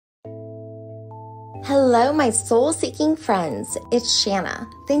Hello, my soul-seeking friends. It's Shanna.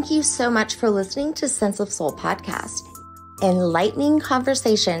 Thank you so much for listening to Sense of Soul podcast. Enlightening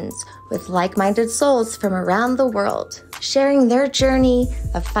conversations with like-minded souls from around the world, sharing their journey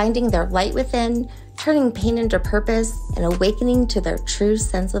of finding their light within, turning pain into purpose, and awakening to their true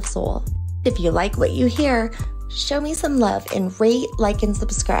sense of soul. If you like what you hear, show me some love and rate, like, and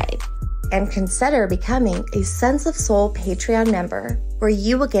subscribe. And consider becoming a Sense of Soul Patreon member, where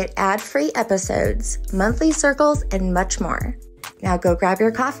you will get ad-free episodes, monthly circles, and much more. Now go grab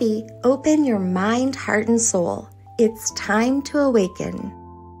your coffee, open your mind, heart, and soul. It's time to awaken.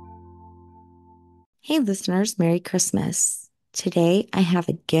 Hey listeners, Merry Christmas. Today I have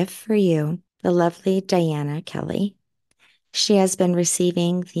a gift for you, the lovely Diana Kelly. She has been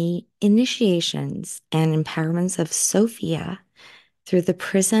receiving the initiations and empowerments of Sophia through the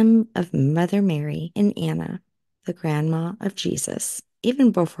prism of Mother Mary and Anna, the grandma of Jesus,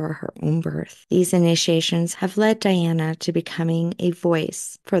 even before her own birth. These initiations have led Diana to becoming a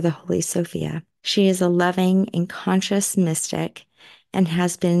voice for the Holy Sophia. She is a loving and conscious mystic and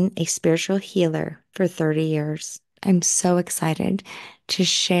has been a spiritual healer for 30 years. I'm so excited to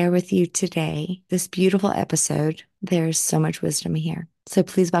share with you today this beautiful episode. There is so much wisdom here. So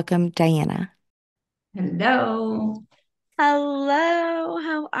please welcome Diana. Hello. Hello,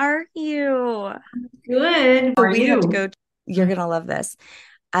 how are you? Good. How So are we have to you? go. You're going to love this.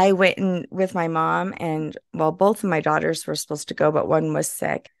 I went in with my mom, and well, both of my daughters were supposed to go, but one was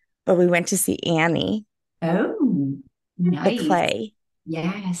sick. But we went to see Annie, Oh, the nice. play.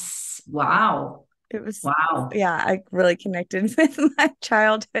 Yes. Wow. It was, Wow. yeah, I really connected with my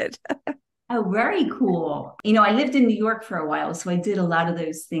childhood. Oh, very cool. I lived in New York for a while, so I did a lot of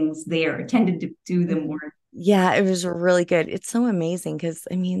those things there. I tended to do them Mhm. more. Yeah, it was really good. It's so amazing because,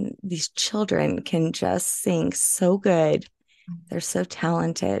 I mean, these children can just sing so good. They're so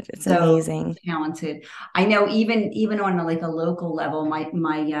talented. It's So amazing. talented. I know even on like a local level,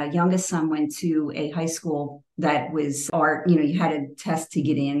 my youngest son went to a high school that was art. You had a test to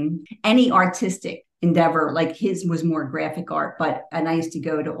get in. Any artistic endeavor, like his was more graphic art, and I used to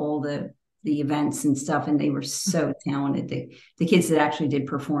go to all the events and stuff, and they were so talented. The kids that actually did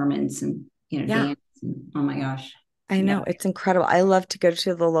performance and Yeah, dance. And, oh my gosh, I yeah, know. It's incredible. I love to go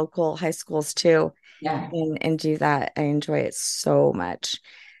to the local high schools too. yeah. And do that. I enjoy it so much.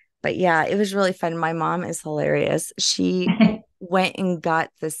 But yeah, it was really fun. My mom is hilarious. She went and got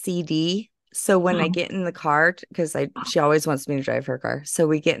the CD. So when I get in the car, because I she always wants me to drive her car. So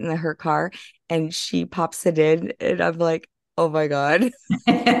we get in her car and she pops it in, and I'm like, oh my God.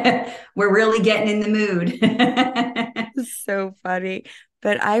 We're really getting in the mood. It's so funny.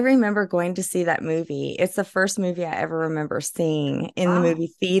 But I remember going to see that movie. It's the first movie I ever remember seeing in the Wow.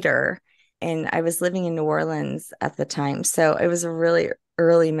 movie theater. And I was living in New Orleans at the time. So it was a really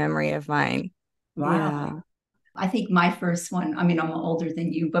early memory of mine. Wow. Yeah. I think my first one, I mean, I'm older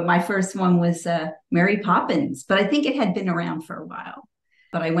than you, but my first one was Mary Poppins, but I think it had been around for a while.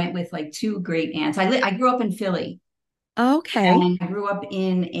 But I went with like two great aunts. I grew up in Philly, Okay. and I grew up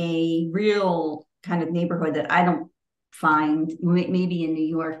in a real kind of neighborhood that I don't find maybe in New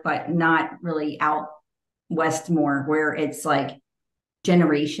York, but not really out west more, where it's like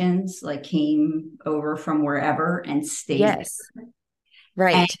generations like came over from wherever and stayed Yes. there.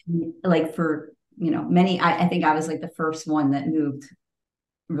 Right. And like for many, I think I was like the first one that moved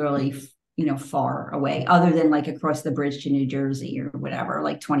really far away, other than like across the bridge to New Jersey or whatever,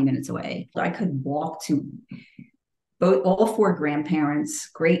 like 20 minutes away. I could walk to all four grandparents,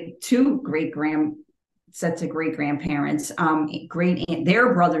 two great grand sets of great grandparents, great aunt,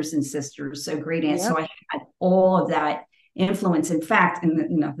 their brothers and sisters, so great aunts. So Yep. I had all of that influence. In fact,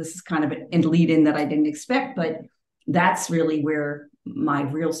 and this is kind of a lead in that I didn't expect, but that's really where my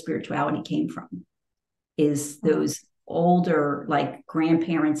real spirituality came from, is Oh, those older like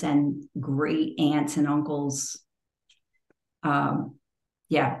grandparents and great aunts and uncles.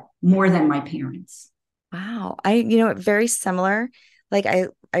 Yeah, more than my parents. wow. Very similar. Like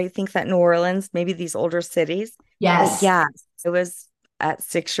I think that New Orleans, maybe these older cities, but Yes. yeah, it was at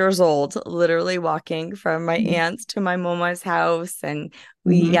 6 years old, literally walking from my aunt's to my mama's house. And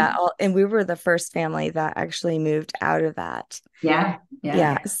Mm-hmm. and we were the first family that actually moved out of that. Yeah, yeah.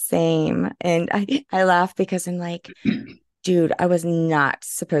 Yeah, same. And I laugh because I'm like, dude, I was not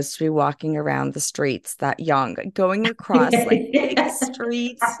supposed to be walking around the streets that young, going across like big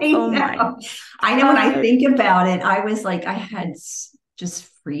streets. I Oh my know. I know when I God. think about it, I was like, I had just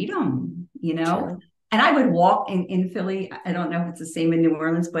freedom. True. And I would walk in Philly. I don't know if it's the same in New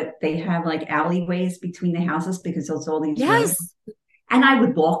Orleans, but they have like alleyways between the houses because there's all these roads. Yes. And I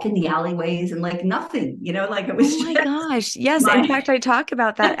would walk in the alleyways and like nothing, like it Oh was my just gosh. Yes. In my, fact, I talk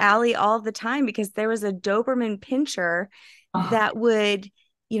about that alley all the time because there was a Doberman pincher oh, that would,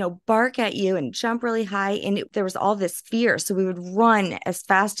 bark at you and jump really high. And there was all this fear. So we would run as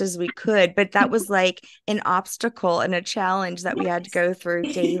fast as we could. But that was like an obstacle and a challenge that we had to go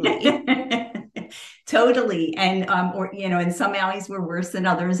through daily. totally. And, or, and some alleys were worse than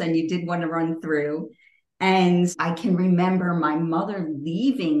others and you did want to run through. And I can remember my mother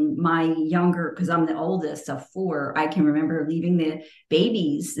leaving my younger, because I'm the oldest of four. I can remember leaving the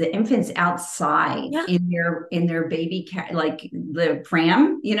infants outside Yeah. in their baby like the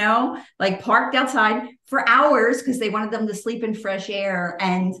pram, like parked outside for hours because they wanted them to sleep in fresh air,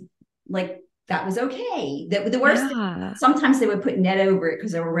 and like that was okay. The worst thing, Yeah. sometimes they would put net over it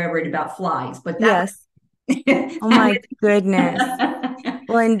because they were worried about flies, but that Yes. Oh that my goodness. was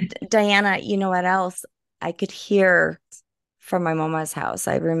Well, and Diana, you know what else? I could hear from my mama's house.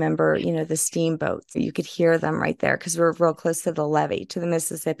 I remember, the steamboats. You could hear them right there because we were real close to the levee, to the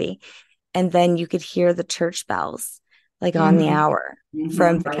Mississippi. And then you could hear the church bells like on the Mhm. hour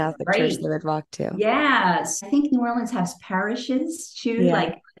from Mhm. the Right, Catholic church right. they would walk to. Yes. I think New Orleans has parishes too. Yeah.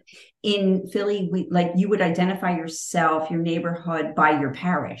 Like in Philly, like you would identify yourself, your neighborhood by your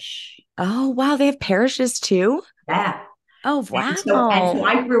parish. Oh, wow. They have parishes too. Yeah. Oh, And so wow.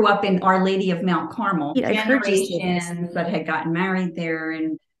 I grew up in Our Lady of Mount Carmel, Yeah, I've heard you say this. generations that had gotten married there.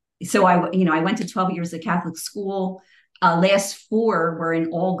 And so I went to 12 years of Catholic school. Last four were in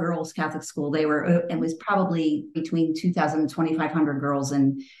all girls Catholic school. It was probably between 2,000 and 2,500 girls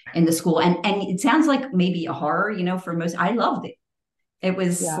in the school. And it sounds like maybe a horror, for most. I loved it. It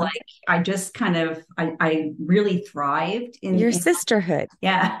was Yeah. like, I just kind of, I really thrived Your in sisterhood.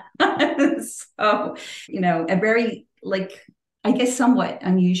 yeah. So, a very like, I guess somewhat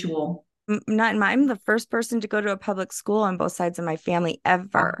unusual. Not in my, I'm the first person to go to a public school on both sides of my family Oh,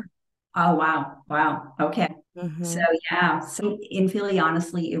 ever. oh, wow. Wow. Okay. So Hmm. yeah. So in Philly,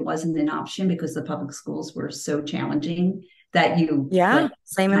 honestly, it wasn't an option because the public schools were so challenging that you like Yeah.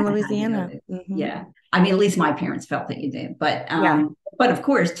 Same in kind of had to go Louisiana. there. Hmm. Yeah. I mean, at least my parents felt that you did. Yeah. But of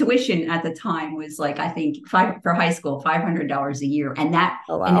course, tuition at the time was like, I think for high school, $500 a year. Oh, And if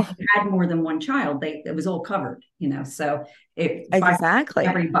wow. you had more than one child, it was all covered, so it 500 Exactly.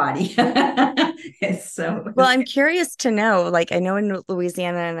 everybody. So it Well, was, I'm curious to know, like, I know in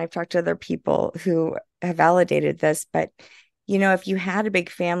Louisiana, and I've talked to other people who have validated this, but, if you had a big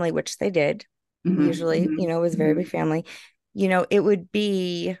family, which they did, mhm, usually, mhm, it was a very big mhm. family, it would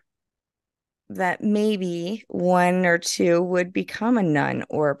be that maybe one or two would become a nun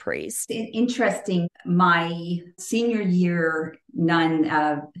or a priest. Interesting. My senior year nun,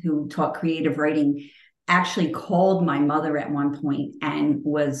 who taught creative writing, actually called my mother at one point and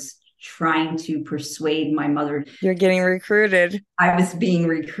was trying to persuade my mother You're getting recruited. I was being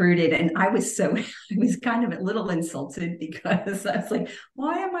recruited. And I was kind of a little insulted because I was like,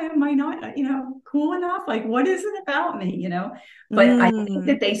 why am I not, cool enough? Like, what is it about me, But I think Mm,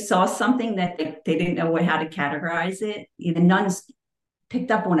 that they saw something that they didn't know how to categorize it. The nuns picked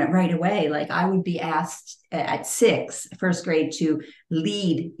up on it right away. Like I would be asked at first grade, to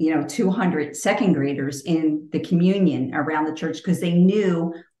lead, 200 second graders in the communion around the church because they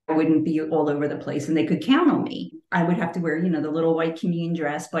knew I wouldn't be all over the place and they could count on me. I would have to wear, the little white communion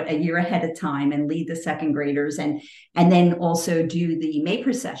dress, but a year ahead of time and lead the second graders and then also do the May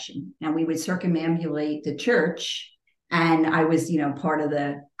procession. And we would circumambulate the church. And I was, part of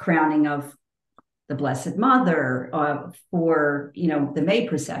the crowning of the Blessed Mother, for the May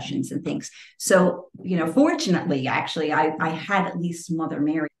processions and things. So fortunately, actually, I had at least Mother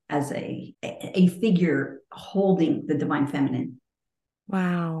Mary as a figure holding the divine feminine.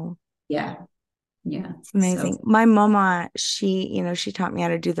 wow. Yeah, yeah. It's So amazing. My mama, she taught me how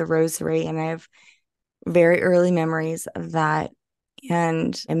to do the rosary, and I have very early memories of that.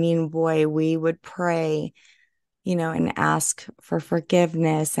 And I mean, boy, we would pray, and ask for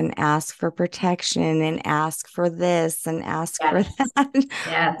forgiveness and ask for protection and ask for this and ask for yes, that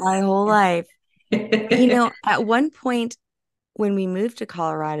my yes. whole life. But, at one point when we moved to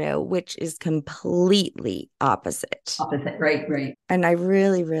Colorado, which is completely opposite, Opposite, right, right. and I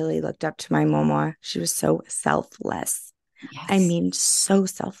really, really looked up to my mama. She was so selfless. I Yes. mean, so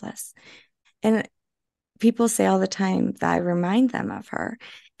selfless. And people say all the time that I remind them of her.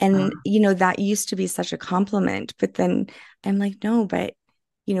 And, that used to be such a compliment. But then I'm like, no, but,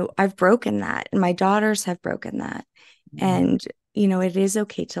 I've broken that. And my daughters have broken that. Mhm. And, it is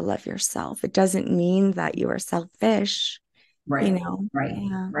okay to love yourself. It doesn't mean that you are selfish, Right, right,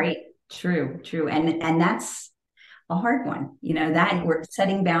 Yeah. right. True, true. And that's a hard one, that Yeah. we're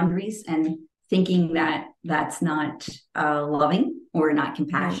setting boundaries and thinking that that's not loving. or not Right.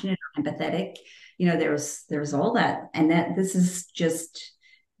 compassionate or empathetic. There's all that. And that this is just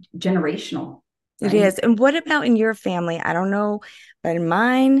generational, It right? is. And what about in your family? I don't know, but in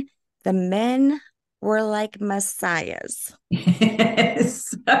mine, the men were like messiahs.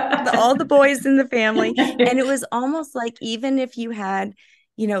 Yes. All the boys in the family. And it was almost like even if you had,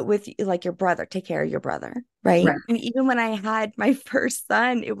 with like your brother, take care of your brother, right? Right. And even when I had my first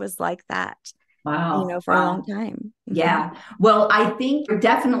son, it was like that, Wow. for a long Wow. time. Yeah. Well, I think there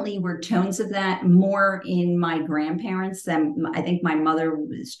definitely were tones of that more in my grandparents than I think my mother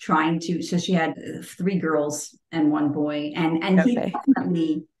was trying to. So she had three girls and one boy, and he Okay.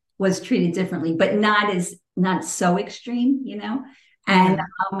 definitely was treated differently, but not so extreme, And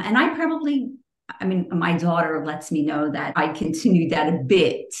Yeah, and I probably, I mean, my daughter lets me know that I continued that a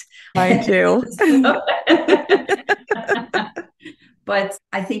bit. mine too. But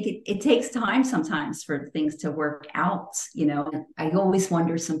I think it takes time sometimes for things to work out. I always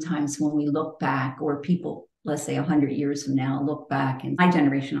wonder sometimes when we look back, or people, let's say 100 years from now, look back, and my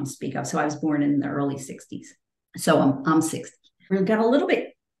generation I'll speak of. So I was born in the early 60s. So I'm 60. We got a little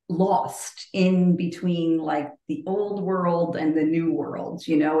bit lost in between like the old world and the new world.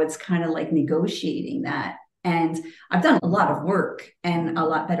 It's kind of like negotiating that. And I've done a lot of work and a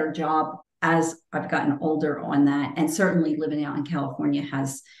lot better job as I've gotten older on that. And certainly living out in California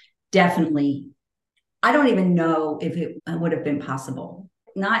has definitely, I don't even know if it would have been possible,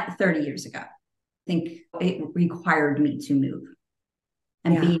 not 30 years ago. I think it required me to move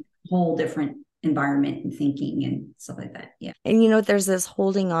and be Yeah. in a whole different environment and thinking and stuff like that. Yeah. And there's this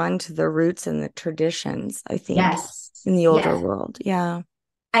holding on to the roots and the traditions, I think, Yes. in the older Yes. world. Yeah.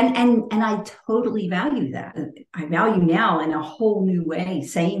 And I totally value that. I value now in a whole new way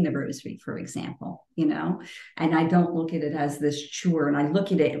saying the rosary, for example, and I don't look at it as this chore, and I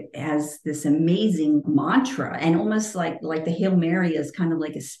look at it as this amazing mantra, and almost like the Hail Mary is kind of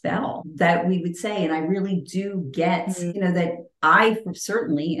like a spell that we would say. And I really do get, Mhm. that I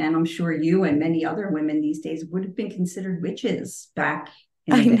certainly, and I'm sure you and many other women these days would have been considered witches back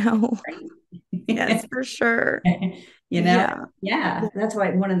in I the day, know. right? Yes, for sure. you know Yeah. yeah, that's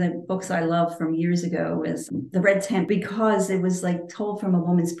why one of the books I love from years ago is The Red Tent, because it was like told from a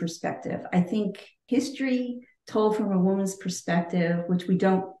woman's perspective. I think history told from a woman's perspective, which we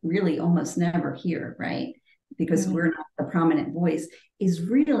don't really almost never hear, right? Because No. we're not the prominent voice, is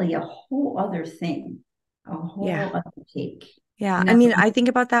really a whole other thing, a Yeah. whole other take. Yeah. you I know mean, I think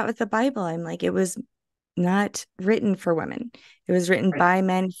about that with the Bible. I'm like, it was not written for women. It was written right. by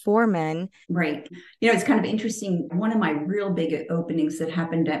men for men. Right. It's kind of interesting. One of my real big openings that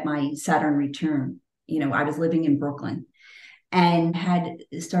happened at my Saturn return, I was living in Brooklyn and had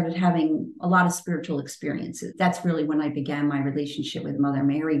started having a lot of spiritual experiences. That's really when I began my relationship with Mother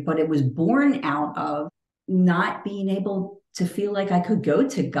Mary, but it was born out of not being able to feel like I could go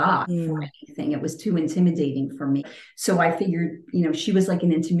to God for Mm, anything. It was too intimidating for me. So I figured, she was like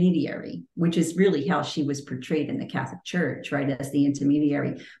an intermediary, which is really how she was portrayed in the Catholic Church, right? As the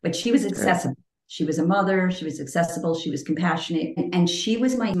intermediary. But she was true. accessible. She was a mother, she was accessible, she was compassionate, and she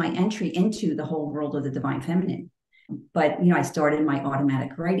was my entry into the whole world of the divine feminine. But I started my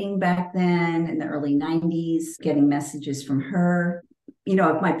automatic writing back then in the early 90s, getting messages from her.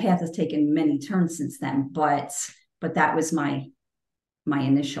 My path has taken many turns since then, but that was my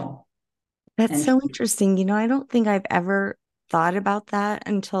initial That's so entry. interesting. I don't think I've ever thought about that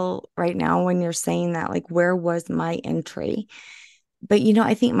until right now when you're saying that, like, where was my entry? But,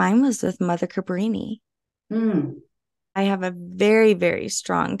 I think mine was with Mother Cabrini. Mm, I have a very, very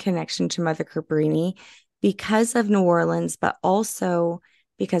strong connection to Mother Cabrini because of New Orleans, but also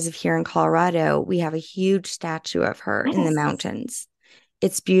because of here in Colorado, we have a huge statue of her in the yes. mountains.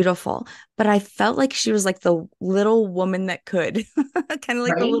 It's beautiful, but I felt like she was like the little woman that could, kind of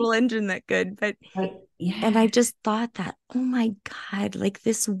like the Right. little engine that could. But, Right. and I Yeah. just thought that, oh my God, like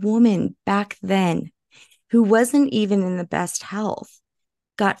this woman back then who wasn't even in the best health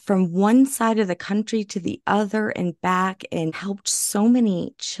got from one side of the country to the other and back and helped so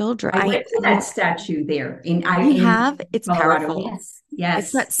many children. I went to that statue there You in have, it's Colorado. powerful. Yes.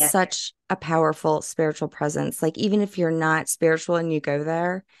 It's got Yes. Yes. such a powerful spiritual presence. Like, even if you're not spiritual and you go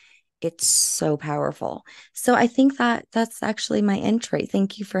there, it's so powerful. So I think that that's actually my entry.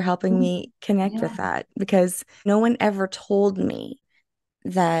 Thank you for helping me connect with Yeah. that because no one ever told me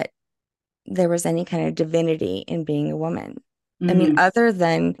that there was any kind of divinity in being a woman. I mean, Mm, other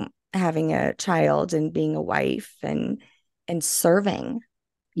than having a child and being a wife and serving,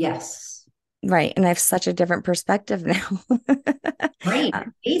 yes. right? And I have such a different perspective now. Right. Uh,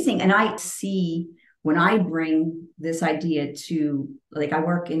 Amazing. And I see when I bring this idea to, like, I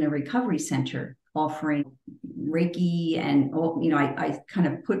work in a recovery center. offering Reiki and, I kind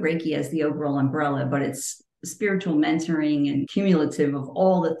of put Reiki as the overall umbrella, but it's spiritual mentoring and cumulative of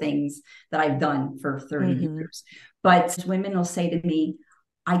all the things that I've done for 30 years. But women will say to me,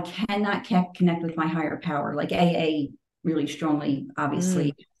 I cannot connect with my higher power. Like AA really strongly,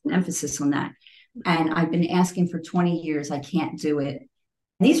 obviously, an emphasis on that. And I've been asking for 20 years, I can't do it.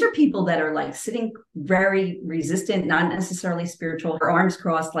 These are people that are like sitting very resistant, not necessarily spiritual, her arms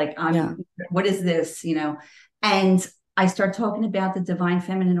crossed, like, what is this, And I start talking about the divine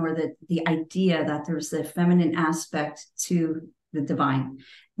feminine, or the idea that there's a feminine aspect to the divine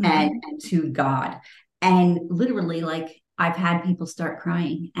and to God. And literally, like, I've had people start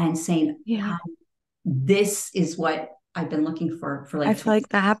crying and saying, this is what I've been looking for like, I feel like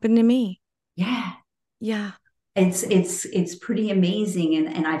that happened to me. Yeah. Yeah. It's pretty amazing.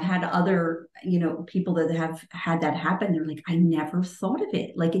 And I've had other, people that have had that happen. They're like, I never thought of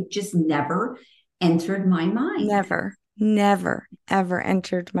it. Like, it just never entered my mind. Never, ever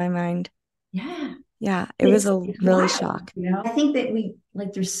entered my mind. Yeah. Yeah. It was a really wild, shock. I think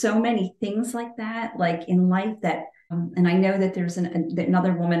that there's so many things like that, like in life that, and I know that there's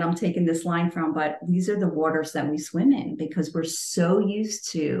another woman I'm taking this line from, but these are the waters that we swim in, because we're so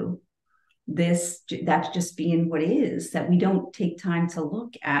used to that's just being what is, that we don't take time to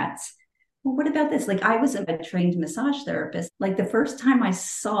look at, well, what about this? Like, I was a trained massage therapist. Like, the first time I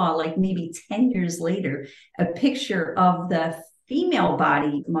saw, like maybe 10 years later, a picture of the female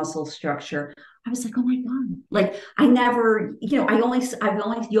body muscle structure, I was like, oh my God. Like, I never, you only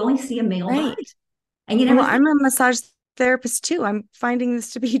see a male body. And you never I'm a massage therapist too. I'm finding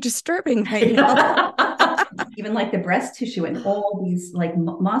this to be disturbing right now. Even like the breast tissue and all these like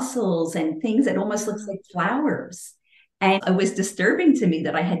muscles and things, it almost looks like flowers. And it was disturbing to me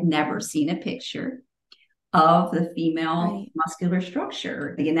that I had never seen a picture of the female muscular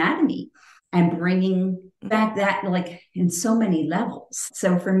structure, the anatomy, and bringing back that, like, in so many levels.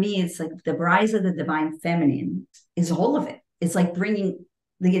 So for me, it's like the rise of the divine feminine is all of it. It's like bringing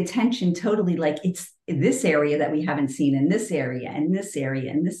the attention totally, like, it's this area that we haven't seen, in this area and this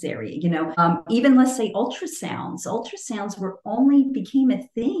area and this area, even let's say ultrasounds were only became a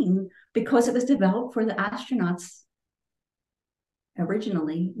thing because it was developed for the astronauts.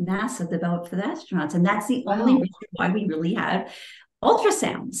 Originally, NASA developed for the astronauts, and that's the only reason why we really had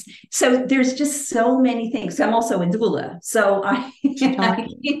ultrasounds. So there's just so many things. So I'm also a doula, so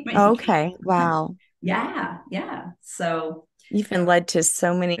okay, wow. Yeah. So you've been led to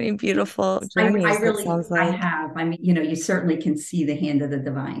so many beautiful journeys. I really, I have. I mean, you certainly can see the hand of the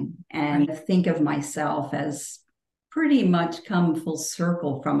divine, and think of myself as pretty much come full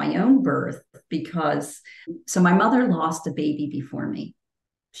circle from my own birth, because so my mother lost a baby before me.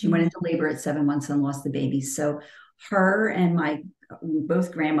 She went into labor at 7 months and lost the baby. So her and my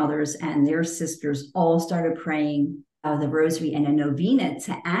both grandmothers and their sisters all started praying the rosary and a novena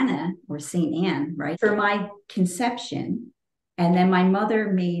to Anna, or Saint Anne, right, for my conception. And then my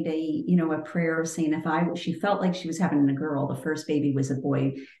mother made a prayer saying, she felt like she was having a girl, the first baby was a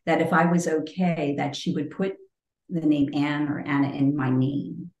boy, that if I was okay, that she would put the name Anne or Anna in my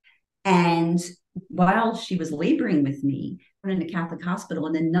name. And while she was laboring with me, I went in a Catholic hospital,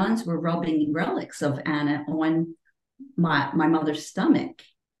 and the nuns were rubbing relics of Anna on my mother's stomach.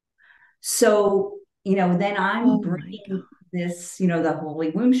 So, then I'm bringing this, the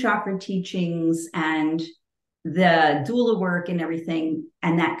Holy Womb Chakra teachings and the doula work and everything,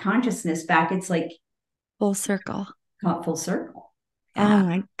 and that consciousness back. It's like full circle. Full circle. Yeah. Oh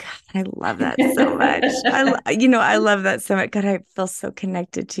my God, I love that so much. I love that so much. God, I feel so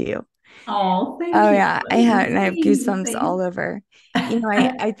connected to you. Oh, thank you. Oh yeah, I have goosebumps all over.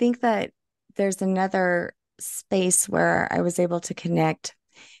 I think that there's another space where I was able to connect,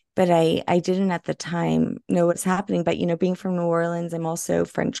 but I didn't at the time know what's happening. But being from New Orleans, I'm also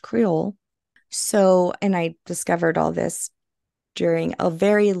French Creole. So, and I discovered all this during a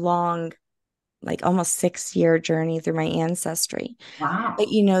very long, like almost 6-year journey through my ancestry. Wow. But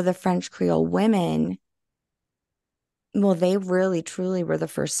the French Creole women, well, they really truly were the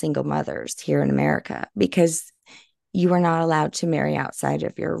first single mothers here in America, because you were not allowed to marry outside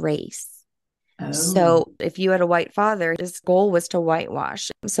of your race. So if you had a white father, his goal was to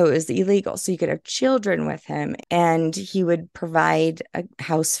whitewash. So it was illegal. So you could have children with him, and he would provide a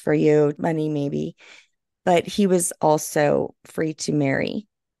house for you, money maybe, but he was also free to marry,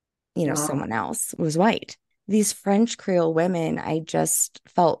 someone else who was white. These French Creole women, I just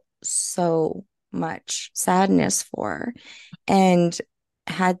felt so much sadness for, and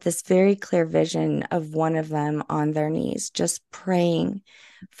had this very clear vision of one of them on their knees, just praying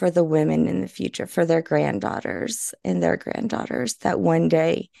for the women in the future, for their granddaughters and their granddaughters, that one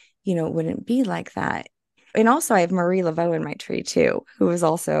day it wouldn't be like that. And also, I have Marie Laveau in my tree too, who was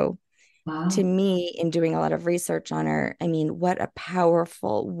also, to Wow. me, in doing a lot of research on her, I mean, what a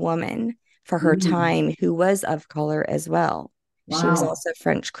powerful woman for her Mm, time, who was of color as well. She was wow. also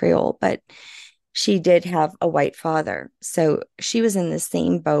French Creole, but she did have a white father. So she was in the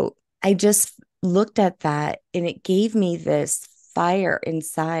same boat. I just looked at that and it gave me this fire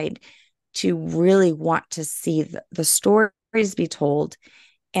inside to really want to see the stories be told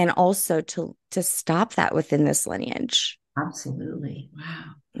and also to stop that within this lineage. Absolutely.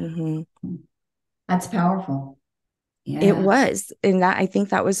 Wow. Hmm. That's powerful. It Yeah. was. And that I think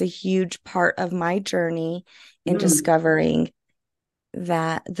that was a huge part of my journey in Mm, discovering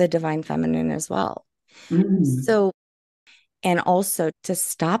that the divine feminine as well. mm, So, and also to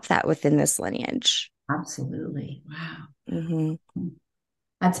stop that within this lineage. absolutely. Wow. Hmm.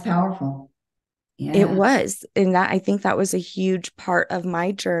 That's powerful. It Yeah. was. And that I think that was a huge part of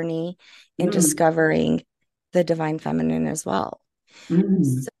my journey in Mm, discovering the divine feminine as well. mm.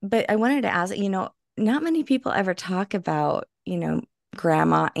 So, but I wanted to ask, not many people ever talk about,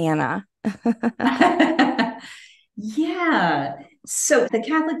 Grandma Anna. Yeah. So the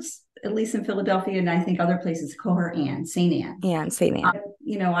Catholics, at least in Philadelphia, and I think other places, call her Anne, Saint Anne. And Saint Anne.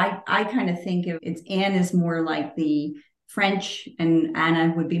 I kind of think of it's Anne is more like the French, and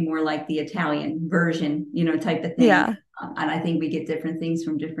Anna would be more like the Italian version, type of thing. Yeah. And I think we get different things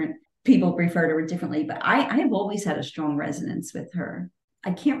from different people, refer to her differently. But I have always had a strong resonance with her.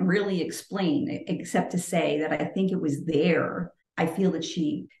 I can't really explain except to say that I think it was there. I feel that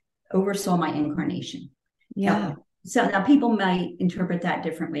she oversaw my incarnation. Yeah. Now, so now people might interpret that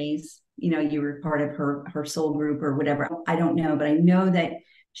different ways. You were part of her soul group or whatever. I don't know, but I know that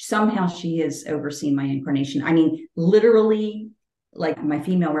somehow she has overseen my incarnation. I mean, literally, like my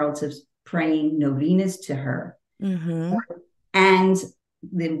female relatives praying novenas to her, Hmm. and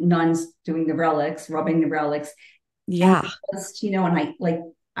the nuns doing the relics, rubbing the relics, and Yeah. just and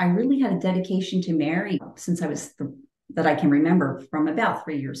I really had a dedication to Mary since I was that I can remember from about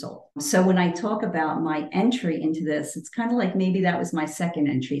 3 years old. So when I talk about my entry into this, it's kind of like maybe that was my second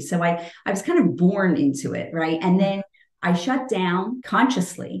entry. So I was kind of born into it, right? And then I shut down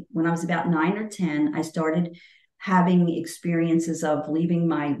consciously when I was about 9 or 10. I started having experiences of leaving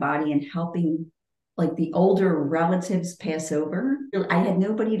my body and helping like the older relatives pass over. I had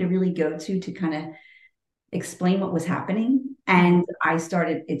nobody to really go to kind of explain what was happening. And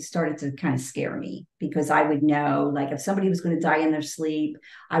it started to kind of scare me because I would know, like, if somebody was going to die in their sleep,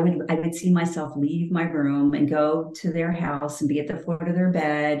 I would see myself leave my room and go to their house and be at the foot of their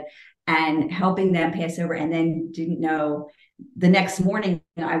bed and helping them pass over. And then didn't know the next morning,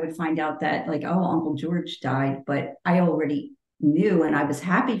 I would find out that, like, oh, Uncle George died, but I already knew and I was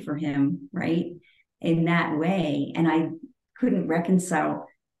happy for him, right? In that way. And I couldn't reconcile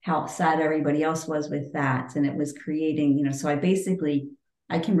how sad everybody else was with that. And it was creating, so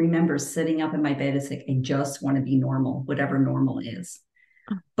I can remember sitting up in my bed. It's like, I just want to be normal, whatever normal is.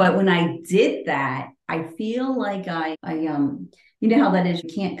 But when I did that, I feel like you know how that is, you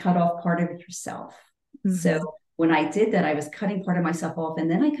can't cut off part of yourself. So Hmm. when I did that, I was cutting part of myself off. And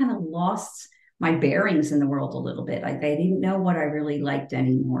then I kind of lost my bearings in the world a little bit. Like I didn't know what I really liked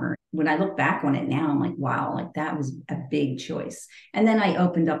anymore. When I look back on it now, I'm like, wow, like that was a big choice. And then I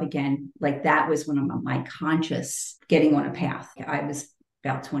opened up again. Like that was when I'm on my conscious getting on a path. I was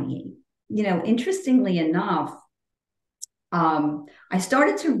about 28. Interestingly enough, I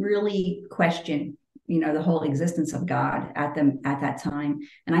started to really question, the whole existence of God at that time,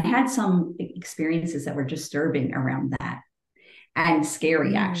 and I had some experiences that were disturbing around that and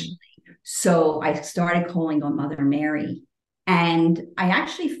scary, actually. Mm. So I started calling on Mother Mary, and I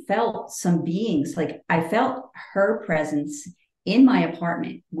actually felt some beings, like I felt her presence in my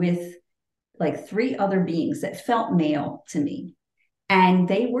apartment with like three other beings that felt male to me, and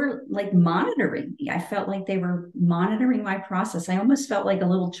they were like monitoring me. I felt like they were monitoring my process. I almost felt like a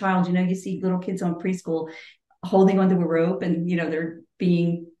little child. You see little kids on preschool holding onto a rope and, they're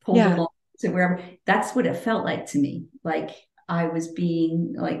being pulled Yeah. along to wherever. That's what it felt like to me. Like I was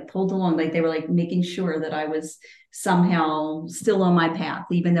being like pulled along, like they were like making sure that I was somehow still on my path,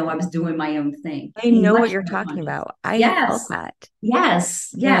 even though I was doing my own thing. I Being know what much you're more talking conscious. about. I have felt Yes, that.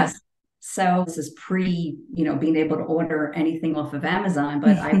 yes, Yeah. yes. So this is pre, being able to order anything off of Amazon,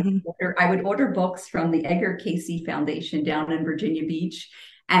 but I would order books from the Edgar Casey Foundation down in Virginia Beach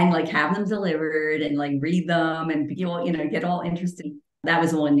and like have them delivered and like read them and be all, get all interested. That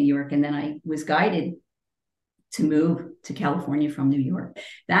was all in New York. And then I was guided to move to California from New York.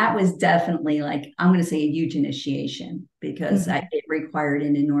 That was definitely, like, I'm going to say, a huge initiation because Hmm. it required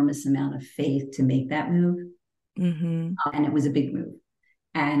an enormous amount of faith to make that move. Hmm. And it was a big move.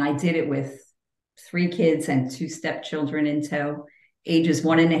 And I did it with 3 kids and 2 stepchildren in tow, ages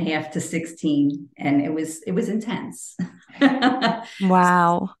 1.5 to 16. And it was intense.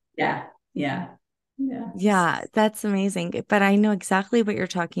 Wow. Yeah, yeah, yeah. Yeah, that's amazing. But I know exactly what you're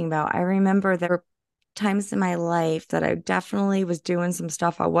talking about. I remember there were times in my life that I definitely was doing some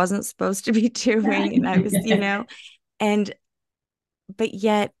stuff I wasn't supposed to be doing. And I was, and, but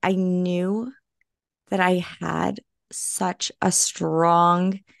yet I knew that I had such a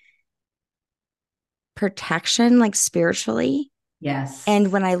strong protection, like spiritually. Yes.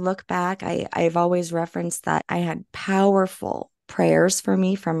 And when I look back, I've always referenced that I had powerful prayers for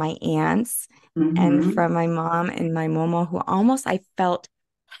me from my aunts and Hmm. from my mom and my momo, who almost I felt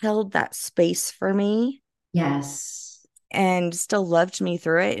held that space for me Yes. and still loved me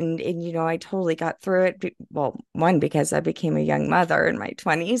through it. And I totally got through it. Well, one, because I became a young mother in my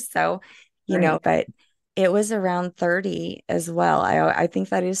 20s. So, Right. but it was around 30 as well. I think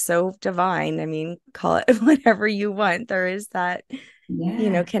that is so divine. I mean, call it whatever you want. There is that,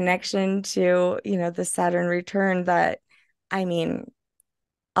 Yeah. connection to, the Saturn return that, I mean,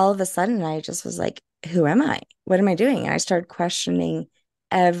 all of a sudden I just was like, who am I? What am I doing? And I started questioning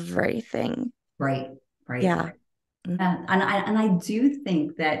everything. Right. Right. Yeah. Mm. And I do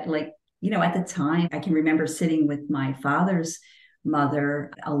think that, like, at the time, I can remember sitting with my father's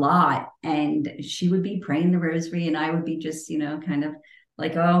mother a lot, and she would be praying the rosary, and I would be just, kind of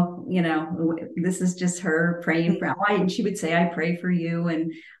like, oh, this is just her praying for, Mhm. and she would say, I pray for you.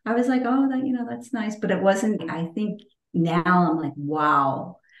 And I was like, oh, that's nice. But it wasn't, I think now I'm like,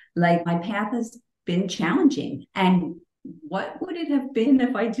 wow, like my path has been challenging. And what would it have been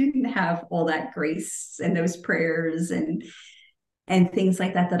if I didn't have all that grace and those prayers and things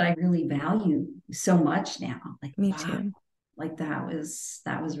like that I really value so much now? Like, Me wow, too. like that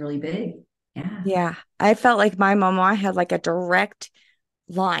was really big. Yeah. Yeah. I felt like my mama had like a direct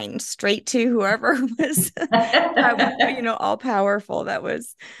line straight to whoever was all powerful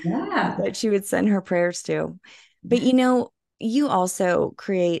Yeah. that she would send her prayers to. But you also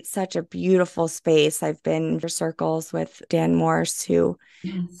create such a beautiful space. I've been in circles with Dan Morse, who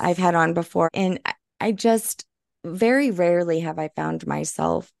I've Yes. had on before, and I just very rarely have I found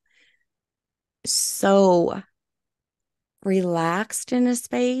myself so relaxed in a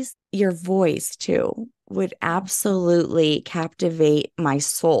space. Your voice, too, would absolutely captivate my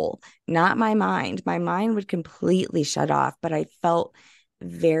soul, not my mind. My mind would completely shut off, but I felt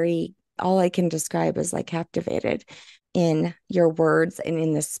all I can describe is like captivated in your words and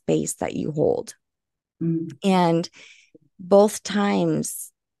in the space that you hold. Mm. And both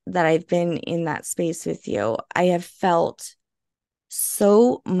times that I've been in that space with you, I have felt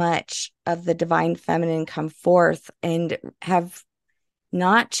so much of the divine feminine come forth and have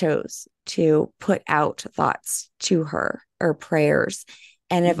not chose to put out thoughts to her or prayers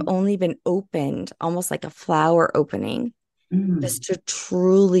and have Mm. only been opened almost like a flower opening Mm. just to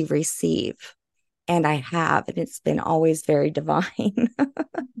truly receive. And I have, and it's been always very divine.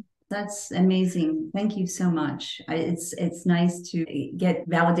 That's amazing. Thank you so much. It's nice to get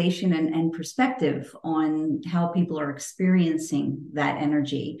validation and perspective on how people are experiencing that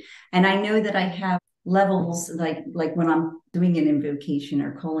energy. And I know that I have levels, like when I'm doing an invocation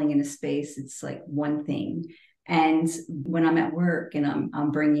or calling in a space, it's like one thing. And when I'm at work and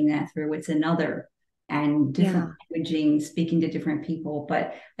I'm bringing that through, it's another, and different Yeah. languaging, speaking to different people.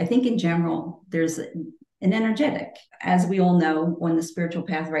 But I think in general, there's an energetic. As we all know, on the spiritual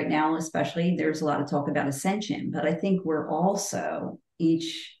path right now, especially, there's a lot of talk about ascension, but I think we're also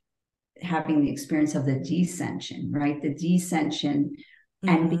each having the experience of the descension, right? The descension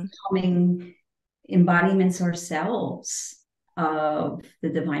and Mm-hmm. becoming embodiments ourselves of the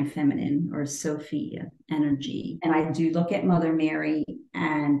divine feminine or Sophia energy. And I do look at Mother Mary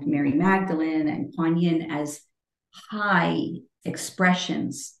and Mary Magdalene and Kuan Yin as high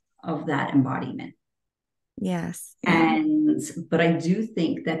expressions of that embodiment. Yes. Yeah. But I do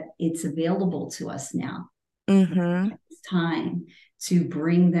think that it's available to us now. Mm-hmm. It's time to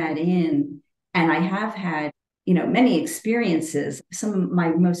bring that in. And I have had, many experiences. Some of my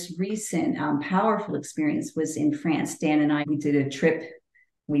most recent powerful experience was in France. Dan and I, we did a trip.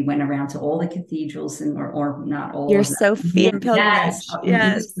 We went around to all the cathedrals, or not all Your of them. Sophian Yes, pilgrimage. in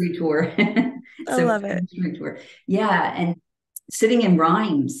Yes. history tour. I So love it. history tour. Yeah, and sitting in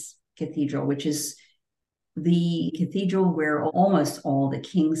Reims Cathedral, which is the cathedral where almost all the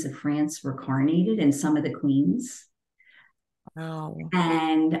kings of France were coronated and some of the queens. Wow.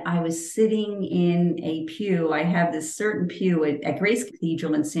 And I was sitting in a pew. I have this certain pew at Grace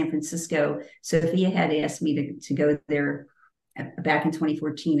Cathedral in San Francisco. Sophia had asked me to go there back in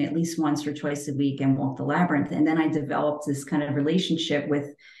 2014 at least once or twice a week and walk the labyrinth. And then I developed this kind of relationship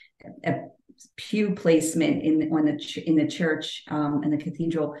with a pew placement in the church, in the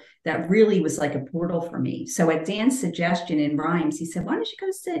cathedral, that really was like a portal for me. So at Dan's suggestion in Rhymes, he said, why don't you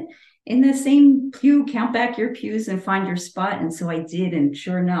go sit in the same pew, count back your pews and find your spot? And so I did. And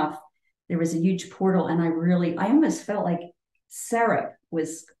sure enough, there was a huge portal. And I almost felt like Seraph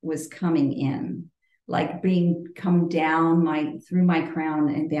was coming in, like being come down through my crown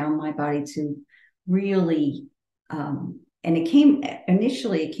and down my body to really, and it came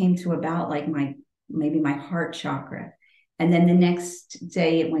to about like maybe my heart chakra. And then the next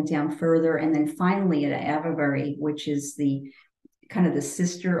day it went down further. And then finally at Avebury, which is the kind of the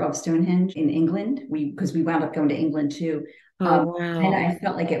sister of Stonehenge in England, because we wound up going to England too. Oh, And wow. I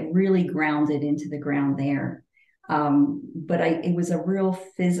felt like it really grounded into the ground there. But it was a real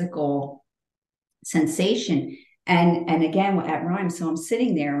physical sensation. And again at Rhymes, so I'm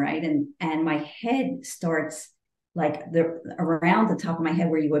sitting there, right? And my head starts, like around the top of my head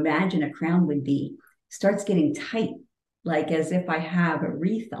where you imagine a crown would be, starts getting tight, like as if I have a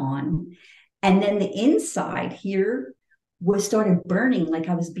wreath on. And then the inside here started burning, like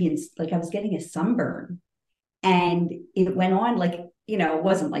I was getting a sunburn. And it went on, like, it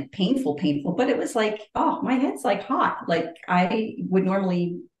wasn't like painful, but it was like, oh, my head's like hot. Like I would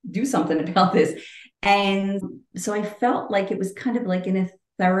normally do something about this. And so I felt like it was kind of like an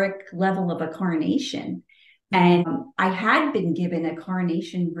etheric level of a coronation. And I had been given a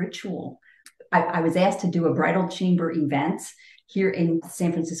coronation ritual. I was asked to do a bridal chamber event here in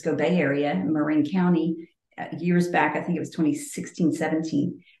San Francisco Bay Area, Marin County, years back. I think it was 2016,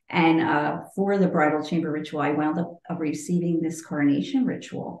 17. And for the bridal chamber ritual, I wound up receiving this coronation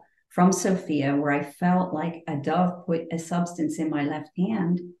ritual from Sophia, where I felt like a dove put a substance in my left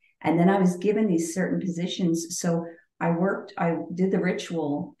hand. And then I was given these certain positions. So I did the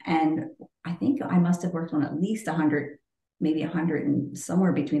ritual, and I think I must have worked on at least 100, maybe 100, and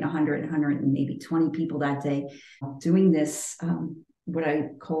somewhere between 100 and 100 and maybe 20 people that day, doing this, what I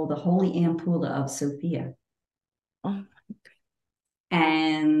call the Holy Ampulla of Sophia. Oh,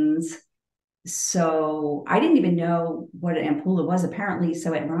 And so I didn't even know what an ampulla was, apparently.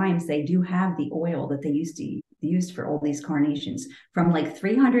 So at Rhymes, they do have the oil that they used for all these coronations from like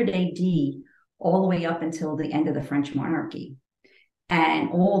 300 AD all the way up until the end of the French monarchy.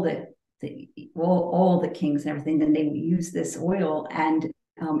 And all the kings and everything, then they use this oil, and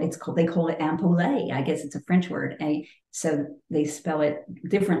they call it ampoule. I guess it's a French word. So they spell it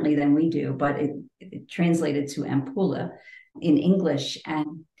differently than we do, but it translated to ampulla in English.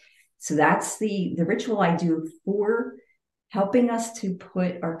 And so that's the ritual I do for helping us to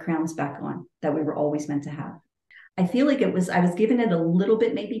put our crowns back on that we were always meant to have. I feel like I was given it a little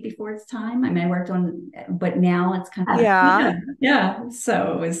bit maybe before its time. I mean, I worked on, but now it's kind of, yeah. yeah.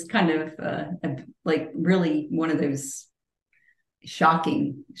 So it was kind of like really one of those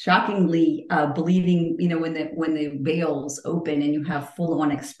shockingly believing, when the veils open and you have full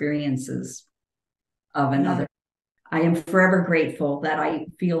on experiences of Yeah. another. I am forever grateful that I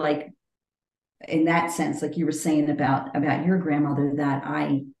feel like, in that sense, like you were saying about your grandmother, that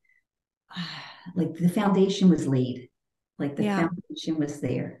I like the foundation was laid, like the Yeah. foundation was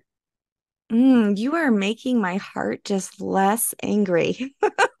there. You are making my heart just less angry.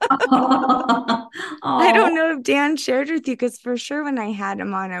 I Oh, don't know if Dan shared with you, because for sure when I had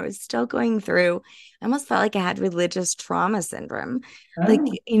him on, I was still going through, I almost felt like I had religious trauma syndrome. Like,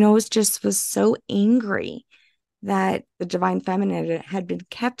 oh, it was so angry that the divine feminine had been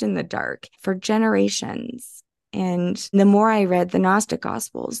kept in the dark for generations. And the more I read the Gnostic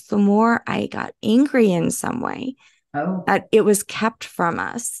Gospels, the more I got angry in some way oh. that it was kept from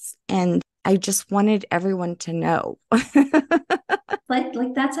us. And I just wanted everyone to know.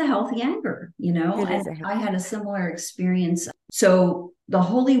 Like that's a healthy anger, It and is a I had a similar experience. So the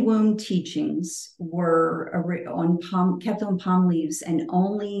Holy Womb teachings were kept on palm leaves, and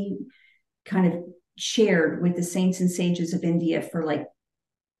only kind of shared with the saints and sages of India for like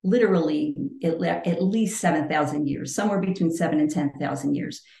literally at least 7,000 years, somewhere between 7 and 10,000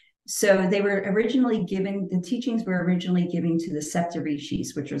 years. So the teachings were originally given to the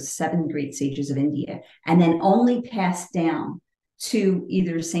Saptarishis, which are 7 great sages of India, and then only passed down to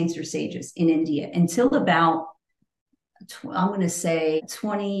either saints or sages in India until about, I'm going to say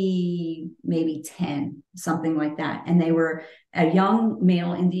 20, maybe 10, something like that. And they were a young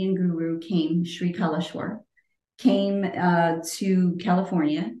male Indian guru Sri Kalashwar, came to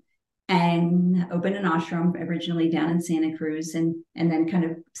California and opened an ashram originally down in Santa Cruz, and then kind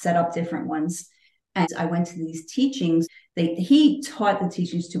of set up different ones. And I went to these teachings. He taught the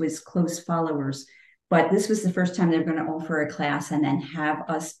teachings to his close followers, but this was the first time they're going to offer a class and then have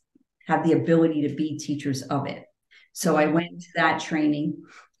us have the ability to be teachers of it. So I went to that training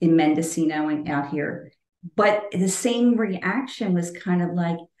in Mendocino and out here. But the same reaction was kind of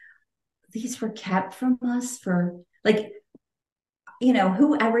like, these were kept from us for like,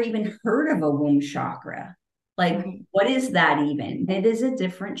 who ever even heard of a womb chakra? Like, Right. what is that even? It is a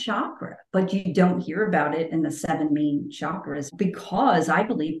different chakra, but you don't hear about it in the seven main chakras because I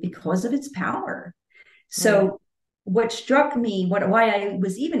believe because of its power. Right. So what struck me, why I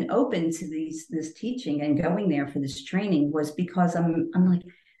was even open to this teaching and going there for this training was because I'm like,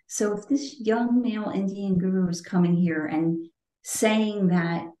 so if this young male Indian guru is coming here and saying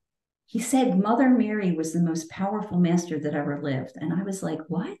that he said Mother Mary was the most powerful master that ever lived. And I was like,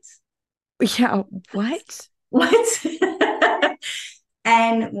 what? Yeah. What? What?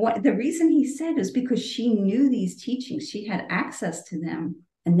 And what the reason he said is because she knew these teachings, she had access to them.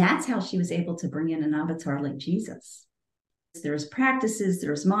 And that's how she was able to bring in an avatar like Jesus. There's practices,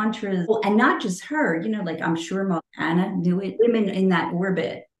 there's mantras, and not just her, like I'm sure Mama Anna knew it. Women in that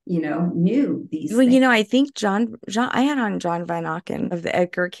orbit, knew these Well, things. I think I had on John Van Auken of the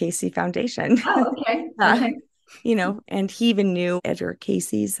Edgar Casey Foundation. Oh, okay. uh, Okay. and he even knew Edgar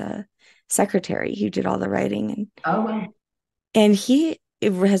Casey's secretary who did all the writing, Oh, well. and he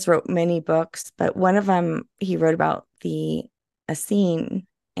has wrote many books, but one of them he wrote about the Essene,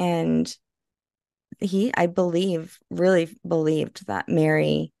 and I believe, really believed that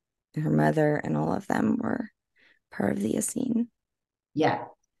Mary and her mother and all of them were part of the Essene. Yeah.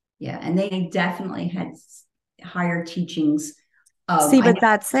 Yeah. And they definitely had higher teachings. See, I but know.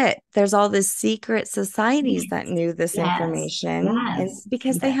 that's it. There's all these secret societies Yes. that knew this Yes. information, and Yes.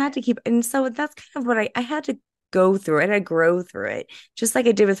 because they Yes. had to keep, and so that's kind of what I had to go through it. I had to grow through it, just like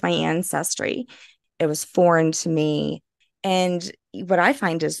I did with my ancestry. It was foreign to me. And what I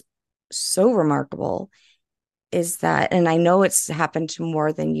find is so remarkable is that, and I know it's happened to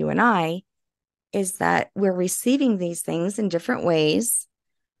more than you and I, is that we're receiving these things in different ways.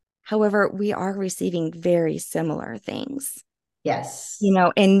 However, we are receiving very similar things, Yes.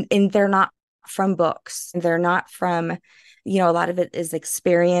 and they're not from books. They're not from, a lot of it is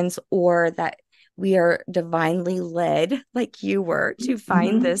experience, or that we are divinely led, like you were, to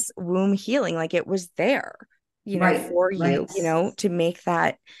find Mm-hmm. this womb healing. Like it was there, Right. for you, Right. to make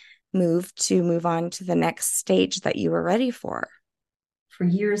that move on to the next stage that you were ready for. For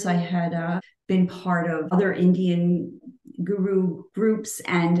years, I had been part of other Indian guru groups,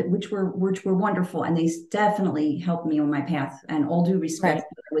 and which were wonderful, and they definitely helped me on my path. And all due respect, Right.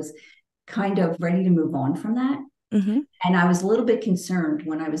 I was kind of ready to move on from that. Hmm. And I was a little bit concerned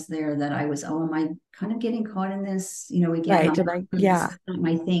when I was there that I was, oh, am I kind of getting caught in this? Again, Right. this Yeah. is not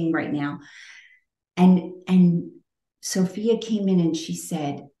my thing right now. And Sophia came in and she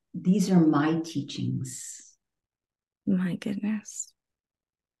said, these are my teachings. My goodness.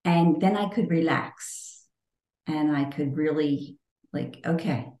 And then I could relax and I could really like,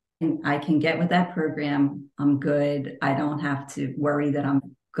 okay, and I can get with that program. I'm good. I don't have to worry that I'm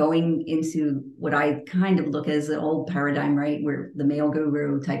going into what I kind of look as an old paradigm, right? Where the male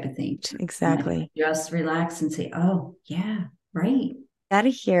guru type of thing. And I Exactly. just relax and say, oh, yeah, right. Out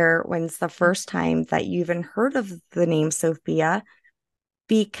of here when's the first time that you even heard of the name Sophia,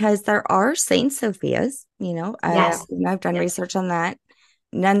 because there are Saint Sophias, Yes. I've done Yes. research on that.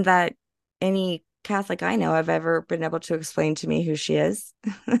 None that any Catholic I know have ever been able to explain to me who she is.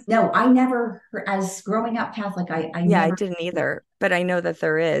 No, I never, as growing up Catholic, I Yeah, I never. didn't either, but I know that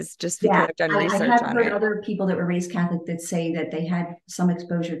there is just because Yeah, I've done I research have on heard it. other people that were raised Catholic that say that they had some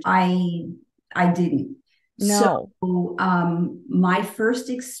exposure. I didn't. So No. my first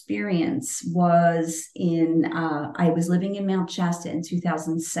experience was I was living in Mount Shasta in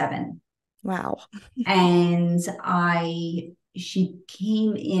 2007. Wow. And she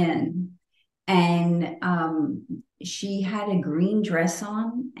came in and she had a green dress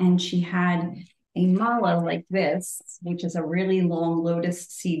on and she had a mala like this, which is a really long lotus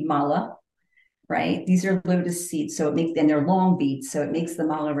seed mala, right? These are lotus seeds, and they're long beads, so it makes the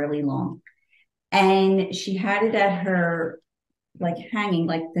mala really long. And she had it at her like hanging,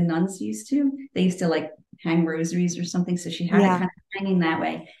 like the nuns used to. They used to like hang rosaries or something, so she had it Yeah. kind of hanging that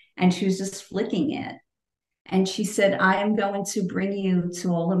way, and she was just flicking it. And she said, I am going to bring you to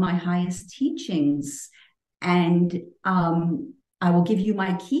all of my highest teachings, and I will give you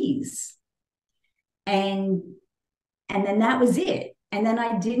my keys. And and then that was it. And then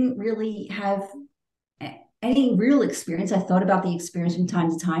I didn't really have any real experience. I thought about the experience from time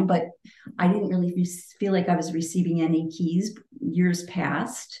to time, but I didn't really feel like I was receiving any keys. Years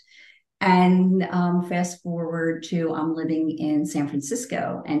passed. And fast forward to I'm living in San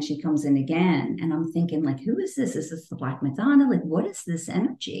Francisco and she comes in again. And I'm thinking, like, who is this? Is this the Black Madonna? Like, what is this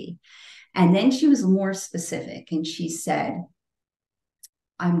energy? And then she was more specific and she said,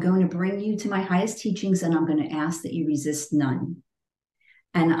 I'm going to bring you to my highest teachings and I'm going to ask that you resist none.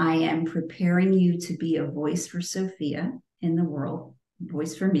 And I am preparing you to be a voice for Sophia in the world,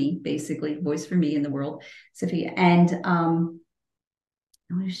 voice for me, basically, voice for me in the world, Sophia. And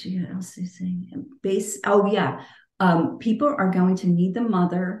what else is saying? Oh yeah. People are going to need the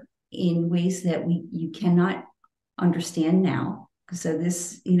mother in ways that you cannot understand now. So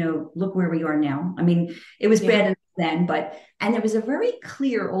this, look where we are now. I mean, it was Yeah. bad then, and there was a very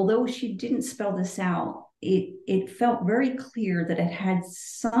clear, although she didn't spell this out, it felt very clear that it had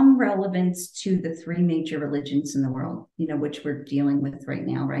some relevance to the three major religions in the world, which we're dealing with right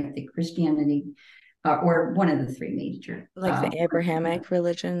now, right? The Christianity, or one of the three major, Like the Abrahamic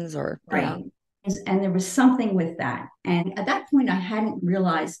religions, or yeah. right. And there was something with that. And at that point, I hadn't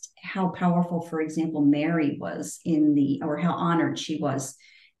realized how powerful, for example, Mary was or how honored she was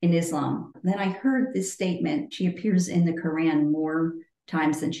in Islam. Then I heard this statement. She appears in the Quran more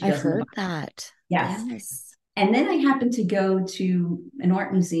times than she I've does in the heard Bible. that. Yes. Yes. And then I happened to go to an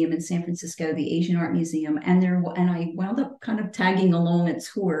art museum in San Francisco, the Asian Art Museum, and I wound up kind of tagging along a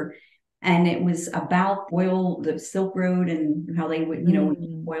tour, and it was about the Silk Road, and how they would,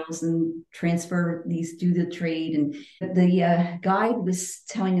 Mm. oils and transfer these, do the trade. And the guide was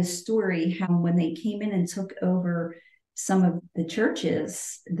telling a story how when they came in and took over some of the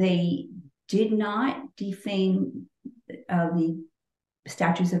churches, they did not defame the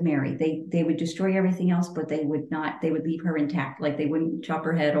statues of Mary. They would destroy everything else, but they would leave her intact. Like they wouldn't chop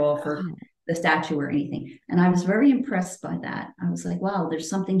her head off or Oh, the statue or anything. And I was very impressed by that. I was like, wow, there's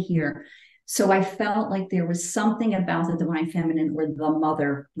something here. So I felt like there was something about the divine feminine or the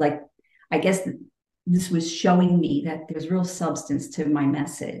mother. Like, I guess this was showing me that there's real substance to my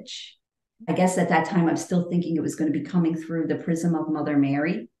message. I guess at that time, I'm still thinking it was going to be coming through the prism of Mother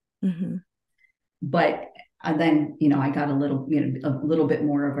Mary, mm-hmm. but then I got a little bit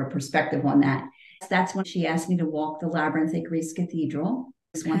more of a perspective on that. That's when she asked me to walk the labyrinth at Grace Cathedral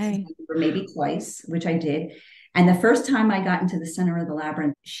once, Okay. or maybe twice, which I did. And the first time I got into the center of the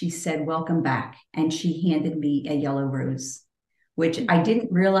labyrinth, she said, "Welcome back," and she handed me a yellow rose, which I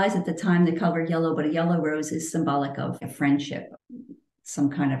didn't realize at the time the color yellow, but a yellow rose is symbolic of a friendship, some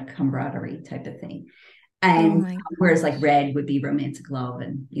kind of camaraderie type of thing. Oh And my whereas like gosh. red would be romantic love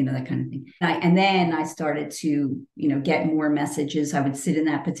and that kind of thing. And then I started to get more messages. I would sit in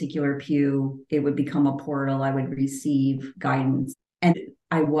that particular pew, it would become a portal, I would receive guidance, and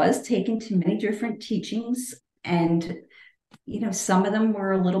I was taken to many different teachings. And some of them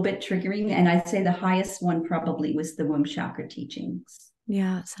were a little bit triggering, and I'd say the highest one probably was the womb chakra teachings.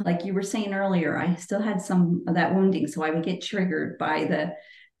 Yeah. Like you were saying earlier, I still had some of that wounding, so I would get triggered by this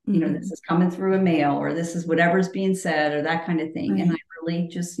Mm-hmm. is coming through a mail, or this is whatever's being said, or that kind of thing. And I Right. really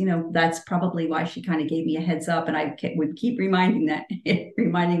just, that's probably why she kind of gave me a heads up. And I would keep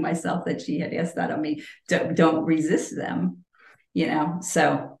reminding myself that she had asked that of me. Don't resist them,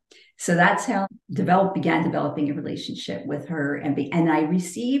 So that's how began developing a relationship with her, and I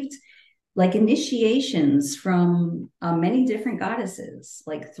received like initiations from many different goddesses,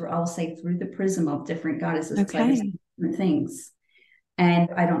 like I'll say through the prism of different goddesses, because I received Okay. different things. And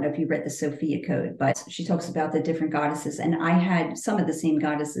I don't know if you read the Sophia Code, but she talks about the different goddesses. And I had some of the same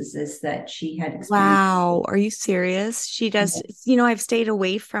goddesses as that she had experienced. Wow. Are you serious? She does, I've stayed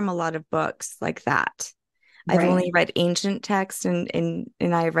away from a lot of books like that. I've Right. only read ancient text, and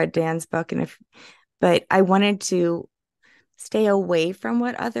I read Dan's book, but I wanted to stay away from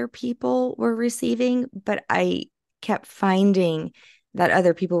what other people were receiving, but I kept finding that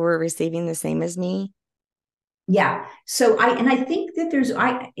other people were receiving the same as me. Yeah. So I think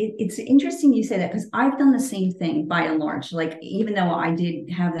that it's interesting you say that, because I've done the same thing by and large. Like, even though I did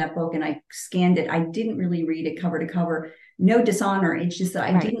have that book and I scanned it, I didn't really read it cover to cover. No dishonor. It's just that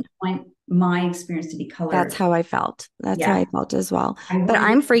I Right. didn't want my experience to be That's colored. how I felt. That's how I Yeah. felt as well. I But wanted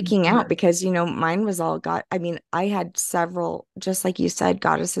I'm it to be freaking out colored. because, mine was all I mean, I had several, just like you said,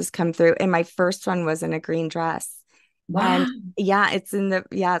 goddesses come through. And my first one was in a green dress. Wow. And yeah, it's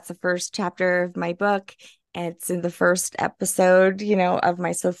the first chapter of my book. And it's in the first episode, of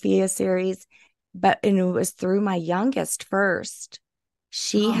my Sophia series. And it was through my youngest first.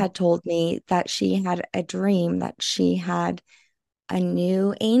 She Oh, had told me that she had a dream that she had a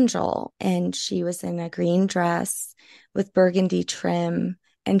new angel, and she was in a green dress with burgundy trim,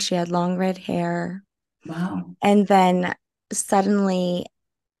 and she had long red hair. wow. And then suddenly,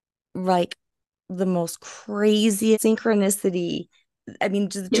 like, the most crazy synchronicity I mean,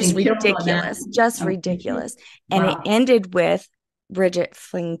 just Getting killed on that. ridiculous, just Okay. ridiculous. And it Wow. ended with Bridget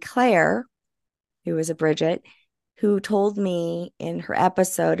Flinclair, who was a Bridget, who told me in her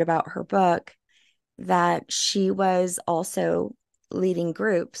episode about her book that she was also leading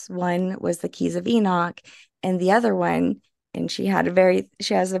groups. One was the Keys of Enoch, and the other one, and she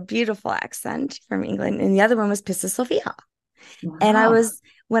has a beautiful accent from England, and the other one was Pistis Sophia. And I Wow. was,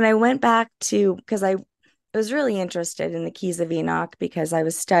 when I went back to, because I was really interested in the Keys of Enoch because I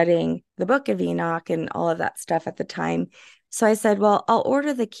was studying the book of Enoch and all of that stuff at the time. So I said, well, I'll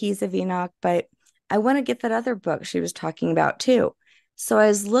order the Keys of Enoch, but I want to get that other book she was talking about too. So I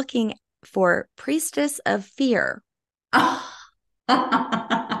was looking for Priestess of Fear. I'm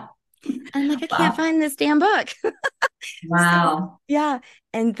like, I can't Wow. find this damn book. So, Wow. yeah.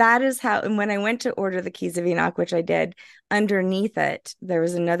 And that is how, and when I went to order the Keys of Enoch, which I did, underneath it, there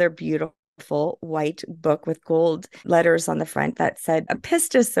was another beautiful white book with gold letters on the front that said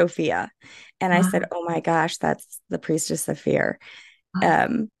Pistis Sophia. And I said, Wow. oh my gosh, that's the Priestess of Fear. Oh,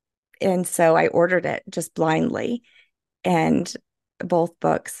 Um, and so I ordered it just blindly. And both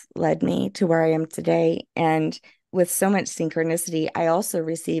books led me to where I am today. And with so much synchronicity, I also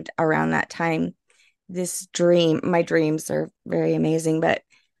received around that time this dream. My dreams are very amazing, but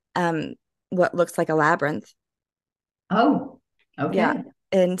um, what looks like a labyrinth. oh, Yeah. okay.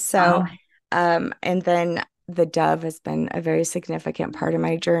 And so, Wow. and then the dove has been a very significant part of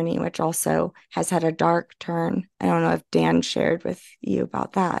my journey, which also has had a dark turn. I don't know if Dan shared with you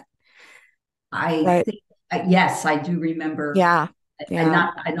about that, I but think, yes, I do remember. yeah,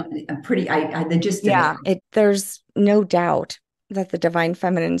 yeah. I don't, I'm pretty, the gist of it. Yeah, there's no doubt that the divine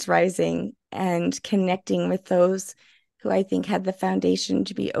feminine's rising and connecting with those who I think had the foundation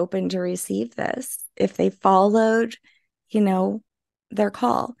to be open to receive this if they followed, you know, their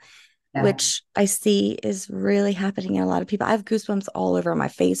call, Yeah. which I see is really happening in a lot of people. I have goosebumps all over my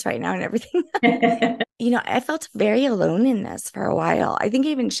face right now and everything. I felt very alone in this for a while. I think I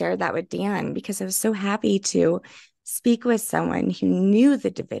even shared that with Dan because I was so happy to speak with someone who knew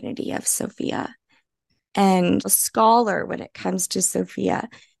the divinity of Sophia and a scholar when it comes to Sophia.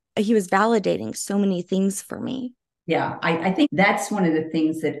 He was validating so many things for me. Yeah, I think that's one of the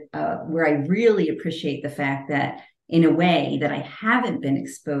things that where I really appreciate the fact that in a way that I haven't been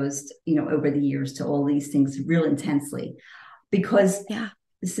exposed, over the years to all these things real intensely because Yeah.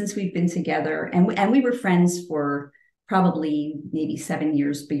 since we've been together and we were friends for probably maybe 7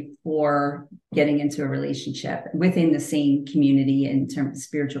 years before getting into a relationship within the same community in terms of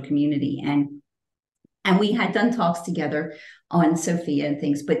spiritual community and we had done talks together on Sophia and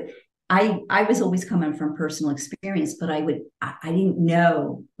things, but I was always coming from personal experience, but I didn't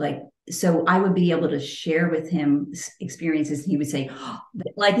know like so I would be able to share with him experiences and he would say, oh,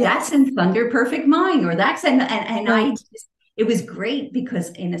 like that's Yes. in Thunder Perfect Mind, or that's and I Right. just it was great because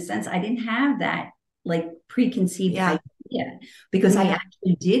in a sense I didn't have that like preconceived Yeah. idea because I Yeah.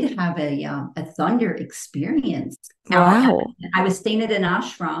 actually did have a thunder experience. Wow. I was staying at an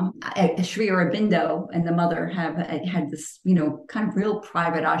ashram, a Sri Aurobindo, and the mother had this, kind of real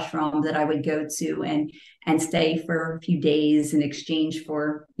private ashram that I would go to and stay for a few days in exchange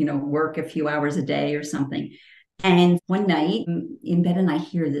for, work a few hours a day or something. And one night in bed, and I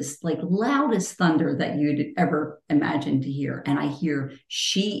hear this like loudest thunder that you'd ever imagine to hear. And I hear,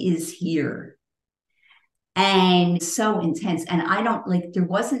 "She is here." And so intense. And I don't like, there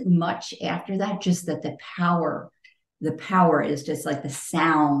wasn't much after that, just that the power is just like the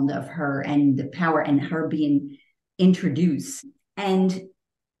sound of her and the power and her being introduced. And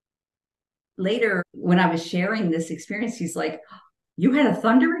later, when I was sharing this experience, he's like, "You had a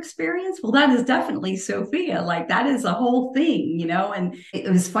thunder experience? Well, that is definitely Sophia. Like that is a whole thing." And it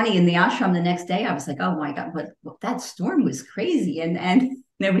was funny in the ashram the next day. I was like, "Oh my god, but that storm was crazy!" And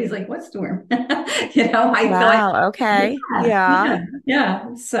nobody's like, "What storm?" I thought, Wow. Okay. yeah, Yeah. yeah,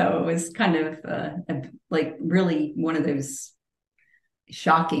 yeah. So it was kind of like really one of those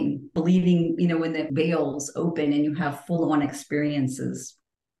shocking, believing, when the veils open and you have full on experiences.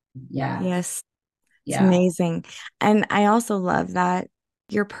 Yeah, Yes. It's yeah, amazing. And I also love that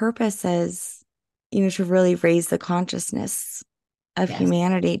your purpose is, to really raise the consciousness of yes.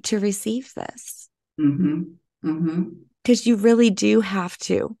 humanity to receive this. Mm-hmm. Mm-hmm. Because you really do have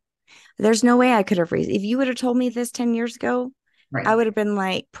to. There's no way I could have raised. If you would have told me this 10 years ago, I Right. would have been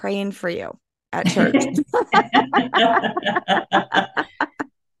like praying for you at church.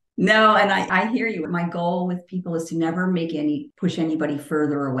 No, and I hear you. My goal with people is to never push anybody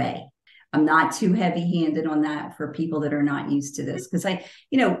further away. I'm not too heavy handed on that for people that are not used to this. Because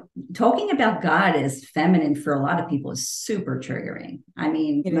talking about God as feminine for a lot of people is super triggering. I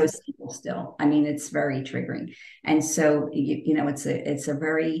mean, It most is. people still. I mean, it's very triggering. And so, it's a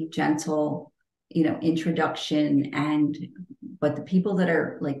very gentle, introduction. But the people that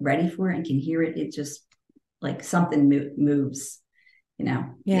are like ready for it and can hear it, it just like something moves, Yeah.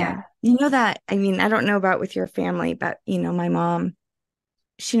 Yeah. You know that, I mean, I don't know about with your family, but my mom,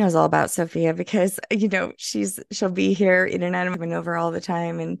 she knows all about Sophia because, she'll be here in and out of and over all the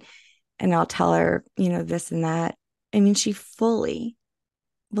time and I'll tell her, this and that. I mean, she fully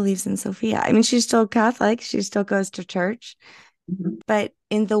believes in Sophia. I mean, she's still Catholic, she still goes to church, Mhm. but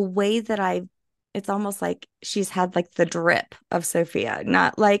in the way that it's almost like she's had like the drip of Sophia,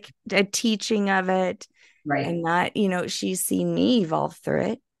 not like a teaching of it, and Right. not, she's seen me evolve through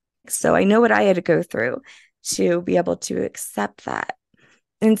it. So I know what I had to go through to be able to accept that.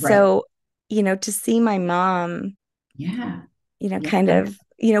 And Right. so, to see my mom, Yeah. Yeah. kind of,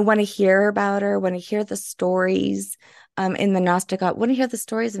 want to hear about her, want to hear the stories in the Gnostic, want to hear the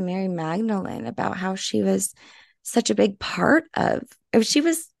stories of Mary Magdalene about how she was such a big part of, if she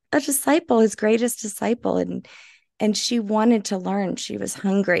was a disciple, his greatest disciple, and she wanted to learn. She was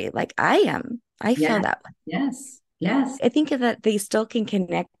hungry, like I am. I feel Yeah. that way. Yes. Yes. I think that they still can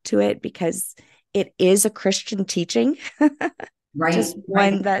connect to it because it is a Christian teaching, just Right.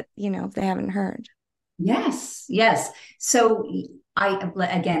 Right. one that, they haven't heard. Yes, yes. So I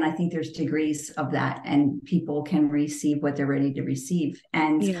think there's degrees of that, and people can receive what they're ready to receive.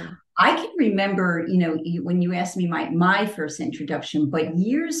 And Yeah. I can remember, when you asked me my first introduction, but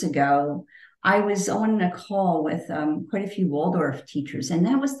years ago, I was on a call with quite a few Waldorf teachers, and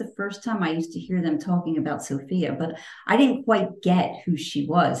that was the first time I used to hear them talking about Sophia. But I didn't quite get who she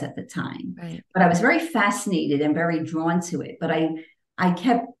was at the time. Right. But I was very fascinated and very drawn to it. But I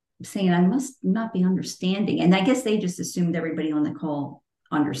kept saying I must not be understanding. And I guess they just assumed everybody on the call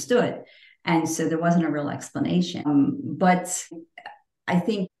understood. And so there wasn't a real explanation. But I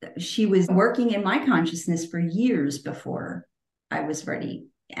think she was working in my consciousness for years before I was ready,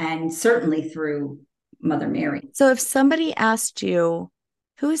 and certainly through Mother Mary. So if somebody asked you,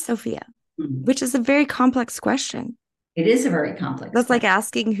 who is Sophia? Mm-hmm. Which is a very complex question. It is a very complex That's like question.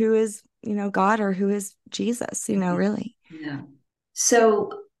 asking who is, God or who is Jesus, really. Yeah.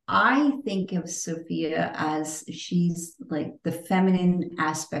 So I think of Sophia as she's like the feminine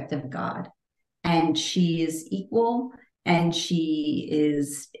aspect of God, and she is equal and she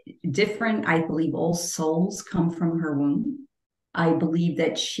is different. I believe all souls come from her womb. I believe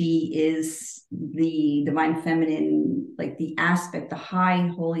that she is the divine feminine, like the aspect, the high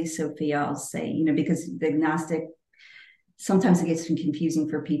Holy Sophia, I'll say, because the Gnostic, sometimes it gets confusing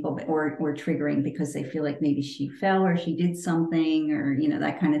for people, or triggering, because they feel like maybe she fell or she did something, or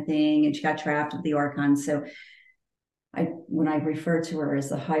that kind of thing, and she got trapped with the archon. So when I refer to her as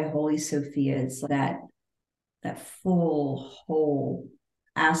the high Holy Sophia, it's that full whole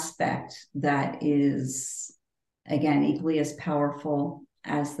aspect that is, again, equally as powerful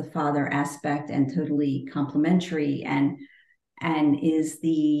as the father aspect, and totally complementary, and is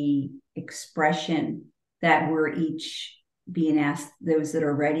the expression that we're each being asked, those that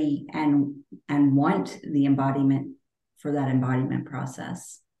are ready and want the embodiment, for that embodiment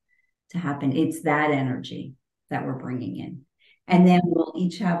process to happen. It's that energy that we're bringing in, and then we'll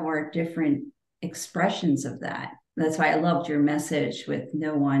each have our different expressions of that. That's why I loved your message with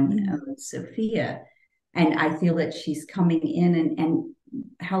no one Mm-hmm. Sophia. And I feel that she's coming in, and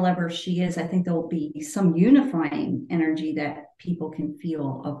however she is, I think there'll be some unifying energy that people can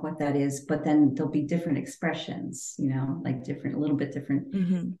feel of what that is, but then there'll be different expressions, like different, a little bit different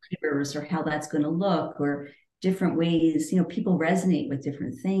Mm-hmm. flavors, or how that's going to look, or different ways, people resonate with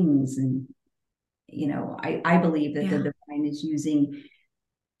different things. And, I believe that the Yeah. divine is using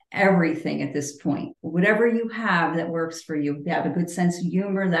everything at this point. Whatever you have that works for you, if you have a good sense of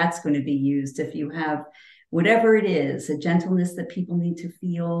humor, that's going to be used. If you have whatever it is, a gentleness that people need to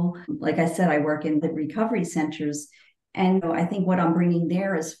feel. Like I said, I work in the recovery centers. And I think what I'm bringing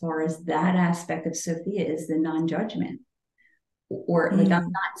there, as far as that aspect of Sophia, is the non judgment, or like I'm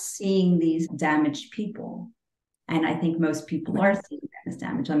Mm-hmm. not seeing these damaged people. And I think most people are Right. seeing that as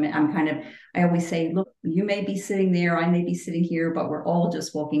damage. I mean, I always say, look, you may be sitting there, I may be sitting here, but we're all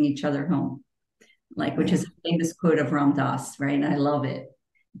just walking each other home. Like, which is Right. a famous quote of Ram Dass, right? And I love it.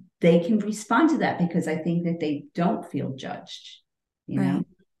 They can respond to that because I think that they don't feel judged, you know? Right.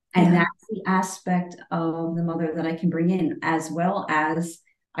 And Yeah. that's the aspect of the mother that I can bring in, as well as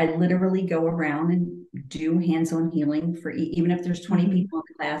I literally go around and do hands-on healing for, even if there's 20 Mm-hmm. people in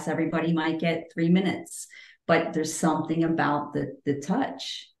the class, everybody might get 3 minutes, but there's something about the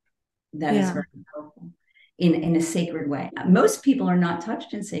touch that is Yeah. very powerful. in a sacred way. Most people are not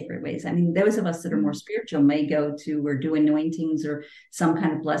touched in sacred ways. I mean, those of us that are more spiritual may go to or do anointings or some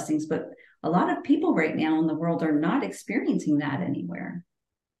kind of blessings, but a lot of people right now in the world are not experiencing that anywhere.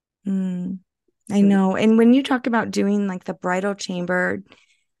 I So, know. And when you talk about doing like the bridal chamber,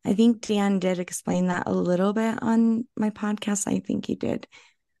 I think Dan did explain that a little bit on my podcast. I think he did.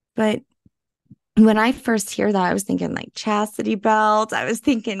 But when I first hear that, I was thinking like chastity belt. I was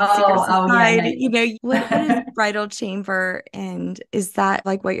thinking secret yeah, society. nice. What is bridal chamber? And is that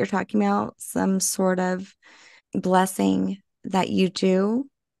like what you're talking about? Some sort of blessing that you do?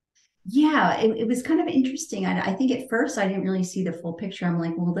 Yeah, it was kind of interesting. I think at first I didn't really see the full picture. I'm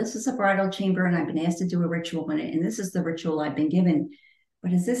like, well, this is a bridal chamber, and I've been asked to do a ritual in it, and this is the ritual I've been given.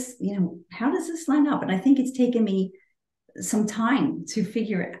 But is this, how does this line up? And I think it's taken me some time to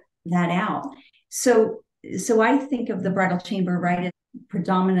figure that out. So, so I think of the bridal chamber, right, as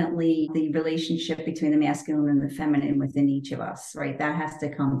predominantly the relationship between the masculine and the feminine within each of us, right? That has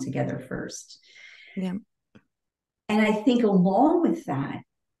to come together first. Yeah. And I think along with that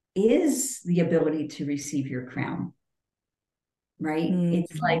is the ability to receive your crown, right?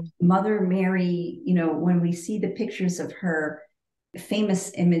 It's like Mm-hmm. Mother Mary, when we see the pictures of her,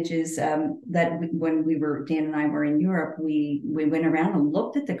 famous images that when Dan and I were in Europe, we went around and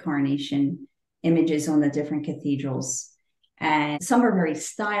looked at the coronation images on the different cathedrals. And some are very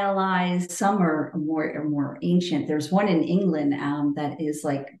stylized, some are more ancient. There's one in England that is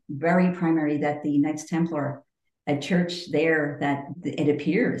like very primary, that the Knights Templar, a church there, that it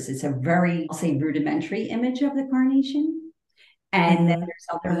appears. It's a very, I'll say, rudimentary image of the coronation. And then Mm-hmm. there's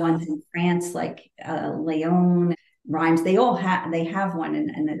other Wow. ones in France, like Leon, Rhymes. They have one,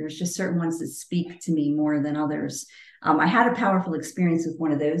 and there's just certain ones that speak to me more than others. I had a powerful experience with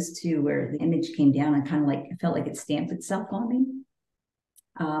one of those too, where the image came down and kind of like, I felt like it stamped itself on me.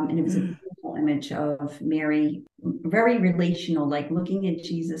 And it was a Mm. beautiful image of Mary, very relational, like looking at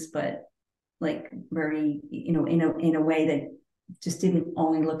Jesus, but like very, in a way that just didn't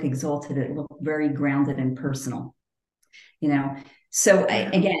only look exalted; it looked very grounded and personal. you know so Wow.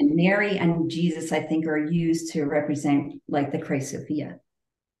 again, Mary and Jesus, I think, are used to represent like the Christ Sophia.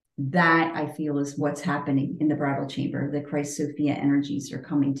 That, I feel, is what's happening in the bridal chamber. The Christ Sophia energies are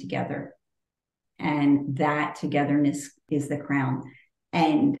coming together, and that togetherness is the crown.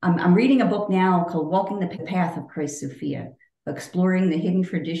 And I'm reading a book now called Walking the Path of Christ Sophia, exploring the hidden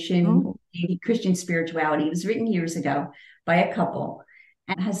tradition, Oh. Christian spirituality. It was written years ago by a couple,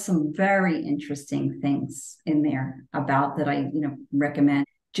 and has some very interesting things in there about that I, recommend.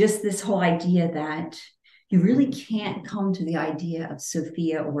 Just this whole idea that you really can't come to the idea of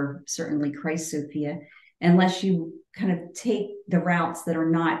Sophia, or certainly Christ Sophia, unless you kind of take the routes that are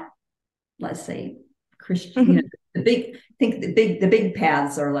not, let's say, Christian, the big, I think the big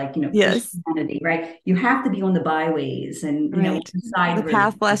paths are like, Yes. Christianity, right? You have to be on the byways and, Right. decide The where the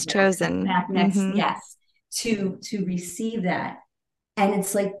path less chosen. path next, Mm-hmm. yes, to receive that. And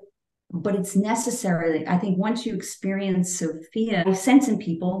it's like, but it's necessary. I think once you experience Sophia, I sense in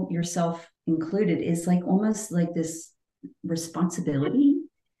people, yourself included, is like almost like this responsibility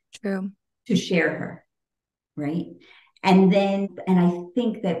True. to share her, right? And I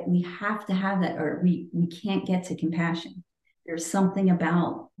think that we have to have that, or we can't get to compassion. There's something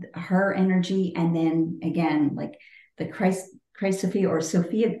about her energy, and then again, like the Christ Sophia, or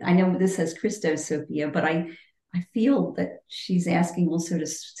Sophia. I know this says Christos Sophia, but I feel that she's asking also to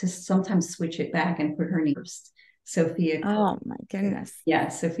sometimes switch it back and put her name first. Sophia, Oh my goodness. yeah,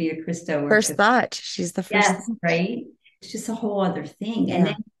 Sophia Christo, or First thought. She's the first yes, thought. right. It's just a whole other thing. And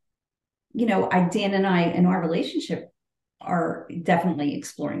then, Yeah. Dan and I, in our relationship, are definitely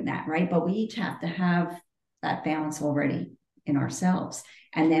exploring that, right? But we each have to have that balance already in ourselves.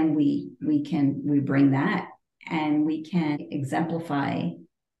 And then we bring that, and we can exemplify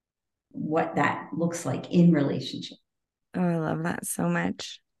what that looks like in relationship. Oh, I love that so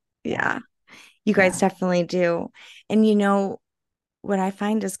much. Yeah. Yeah. You guys Yeah. definitely do. And what I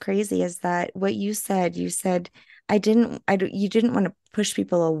find is crazy is that what you said, you didn't want to push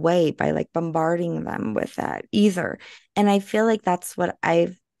people away by like bombarding them with that either. And I feel like that's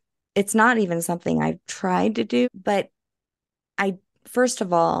it's not even something I've tried to do, but I, first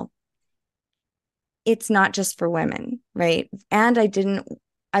of all, it's not just for women, right? And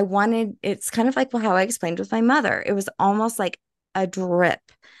it's kind of like how I explained with my mother. It was almost like a drip,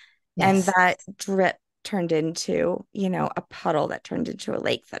 and Yes. that drip turned into, a puddle that turned into a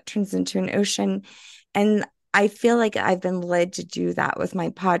lake that turns into an ocean. And I feel like I've been led to do that with my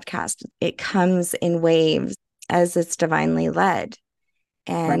podcast. It comes in waves as it's divinely led.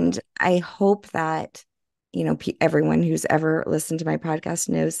 Right. And I hope that, everyone who's ever listened to my podcast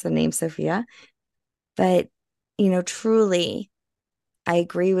knows the name Sophia. But, truly, I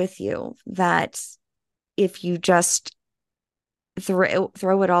agree with you that if you just throw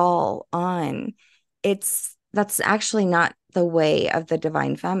it all on, that's actually not the way of the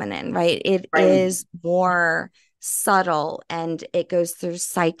divine feminine, right? It Right. is more subtle and it goes through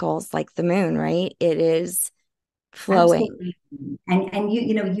cycles like the moon, right? It is flowing. Absolutely.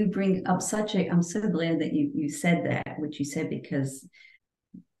 And you bring up such a, I'm so glad that you said that, what you said, because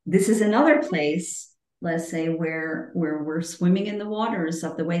this is another place, let's say, where we're swimming in the waters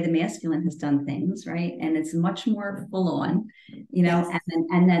of the way the masculine has done things, right? And it's much more full on, Yes.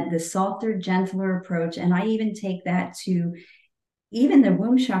 and that the softer, gentler approach. And I even take that to even the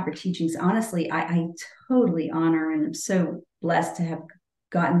womb chakra teachings. Honestly, I totally honor and am so blessed to have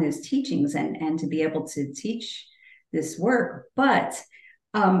gotten those teachings and to be able to teach this work. But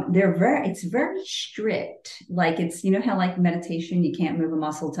it's very strict. Like, it's, how like meditation, you can't move a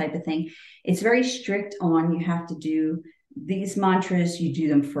muscle type of thing. It's very strict on, you have to do these mantras, you do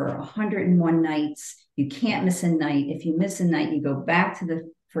them for 101 nights. You can't miss a night. If you miss a night, you go back to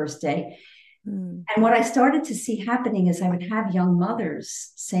the first day. Mm. And what I started to see happening is I would have young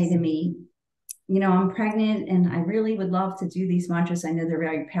mothers say to me, I'm pregnant and I really would love to do these mantras. I know they're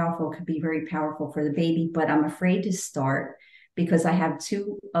very powerful, could be very powerful for the baby, but I'm afraid to start because I have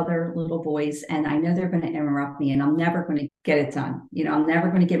two other little boys and I know they're going to interrupt me and I'm never going to get it done. I'm never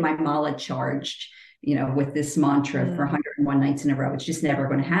going to get my mala charged, with this mantra for Mm. 101 nights in a row. It's just never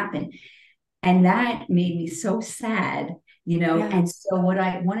going to happen. And that made me so sad. Yeah. And so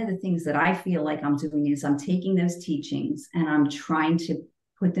one of the things that I feel like I'm doing is I'm taking those teachings and I'm trying to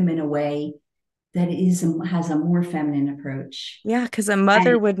put them in a way that has a more feminine approach. Yeah, because a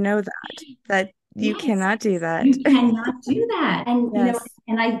mother And would know that you yes, cannot do that. you cannot do that. And, Yes,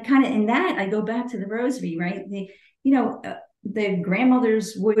 and I kind of, in that, I go back to the rosary, right? You know, uh, the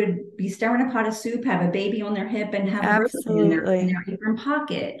grandmothers would be stirring a pot of soup, have a baby on their hip, and have a rosary in absolutely. their apron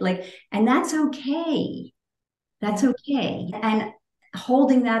pocket. Like, and that's okay. That's Yeah. okay. And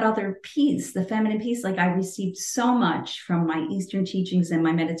holding that other piece, the feminine piece, like I received so much from my Eastern teachings and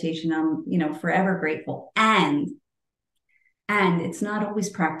my meditation. I'm, forever grateful. And it's not always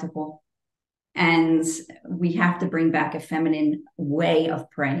practical. And we have to bring back a feminine way of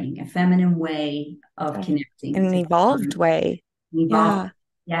praying, a feminine way of In connecting an to evolved way. evolve.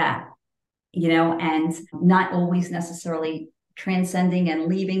 Yeah. Yeah. And not always necessarily transcending and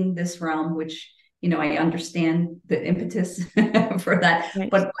leaving this realm, which, I understand the impetus for that, Right.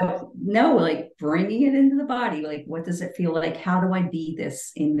 but no, like bringing it into the body, like, what does it feel like? How do I be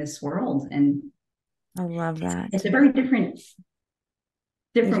this in this world? And I love it's that. a very different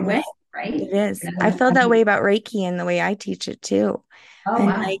It way, is. right? It is. I feel that way about Reiki and the way I teach it too. Oh, And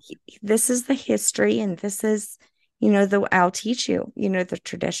wow. like, this is the history and this is, I'll teach you, the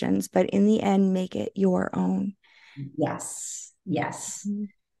traditions, but in the end, make it your own. Yes, yes. Mhm.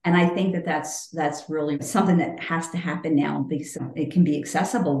 And I think that that's really something that has to happen now because it can be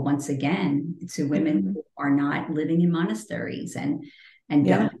accessible once again to women Mhm. who are not living in monasteries and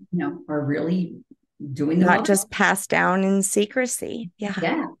Yeah. don't, are really doing the Not mother. just passed down in secrecy. Yeah.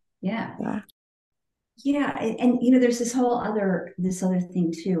 Yeah, yeah, Yeah. yeah. And there's this other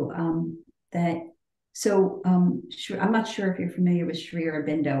thing too. That so I'm not sure if you're familiar with Sri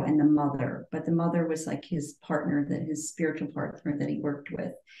Aurobindo and the mother, but the mother was like his partner, that his spiritual partner that he worked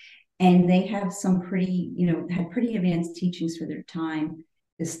with. And they have some pretty, had pretty advanced teachings for their time.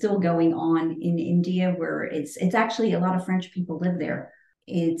 Is still going on in India, where it's actually a lot of French people live there.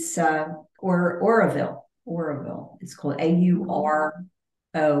 It's or Auroville. It's called Auroville,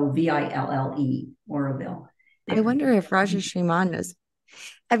 Auroville. I wonder if Raja Shrima knows.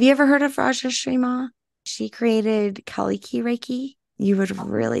 Have you ever heard of Raja Shrima? She created Kaliki Reiki. You would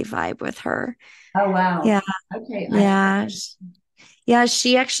really vibe with her. Oh, wow. Yeah. Okay. Yeah. Yeah,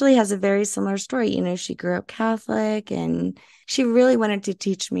 she actually has a very similar story. She grew up Catholic and she really wanted to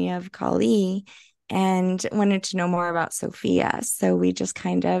teach me of Kali and wanted to know more about Sophia. So we just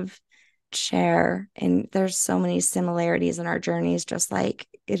kind of share, and there's so many similarities in our journeys, just like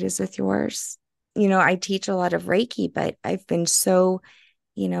it is with yours. I teach a lot of Reiki, but I've been so,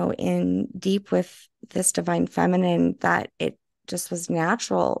 in deep with this divine feminine that it just was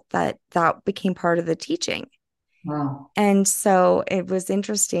natural that that became part of the teaching. Wow. And so it was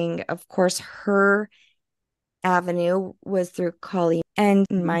interesting. Of course, her avenue was through Kali and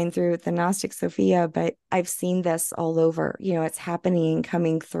mine through the Gnostic Sophia, but I've seen this all over. It's happening and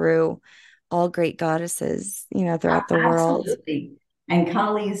coming through all great goddesses, throughout the world. Absolutely. And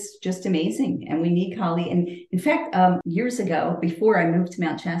Kali's just amazing. And we need Kali. And in fact, years ago, before I moved to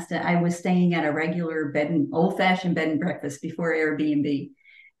Mount Shasta, I was staying at a regular old fashioned bed and breakfast before Airbnb.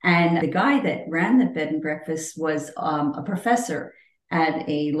 And the guy that ran the bed and breakfast was a professor at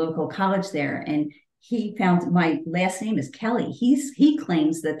a local college there. And he found my last name is Kelly. He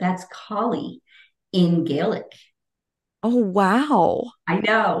claims that that's Collie in Gaelic. Oh, wow. I It-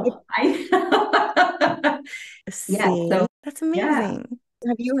 know. I yeah. See, So that's yeah. amazing.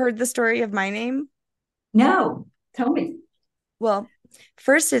 Have you heard the story of my name? No. Tell me. Well,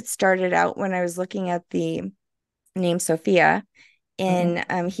 first it started out when I was looking at the name Sophia. Okay.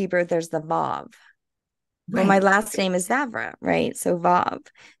 In Hebrew, there's the Vav. Well, my Right. last name is Zavra, right? So Vav.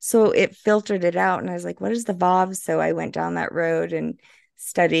 So it filtered it out, and I was like, what is the Vav? So I went down that road and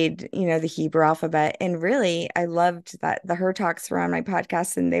studied, the Hebrew alphabet. And really, I loved that the Her Talks were on my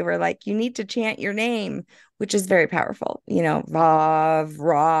podcast, and they were like, you need to chant your name, which is very powerful, Vav,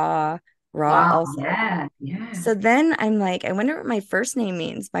 Ra, Ra Wow. also. Yeah. Yeah. So then I'm like, I wonder what my first name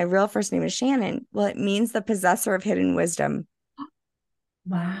means. My real first name is Shannon. Well, it means the possessor of hidden wisdom.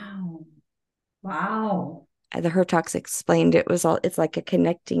 Wow. Wow. The Her Talks explained it's like a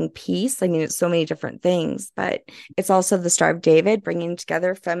connecting piece. I mean, it's so many different things, but it's also the Star of David, bringing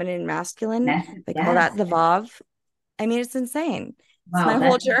together feminine and masculine. They call Yes. that the Vav. I mean, it's insane. It's my Wow.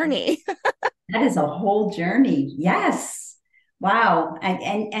 whole journey. That is a whole journey. Yes. Wow. And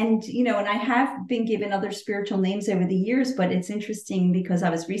I have been given other spiritual names over the years, but it's interesting because I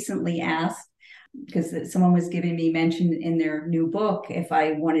was recently asked because someone was giving me mention in their new book if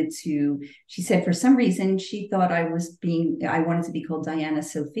I wanted to. She said for some reason she thought I wanted to be called Diana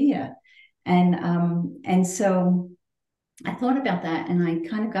Sophia, and so I thought about that and I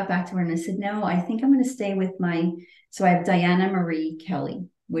kind of got back to her and I said, no, I think I'm going to stay with so I have Diana Marie Kelly,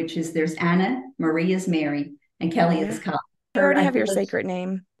 which is there's Anna, Marie is Mary, and Kelly is Yeah. Kelly. You already I have feel your like, sacred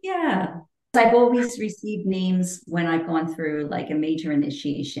name. yeah. I've always received names when I've gone through like a major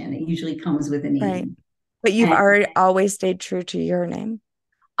initiation. It usually comes with a Right. name. But you've And already always stayed true to your name.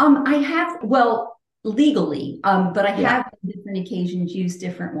 I have, well, legally, but I Yeah. have on different occasions used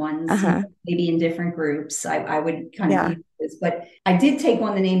different ones, Uh-huh. maybe in different groups. I would kind of Yeah. use this, but I did take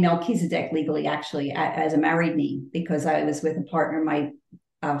on the name Melchizedek legally, actually, as a married name because I was with a partner, my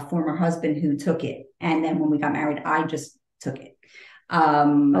former husband, who took it. And then when we got married, I just took it. Oh,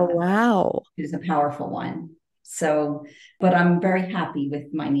 Um, wow. it was a powerful one. So, but I'm very happy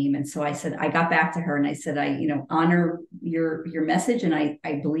with my name. And so I said, I got back to her and I said, honor your message. And I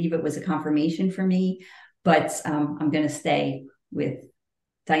believe it was a confirmation for me, but I'm going to stay with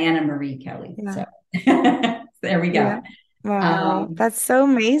Diana Marie Kelly. Yeah. So there we Yeah. go. Wow. Um, That's so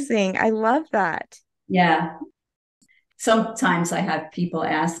amazing. I love that. yeah. Sometimes I have people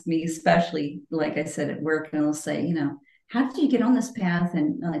ask me, especially like I said at work, and they'll say, how did you get on this path?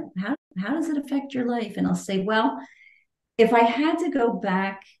 And like, how does it affect your life? And I'll say, well, if I had to go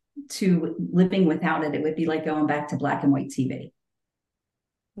back to living without it, it would be like going back to black and white TV,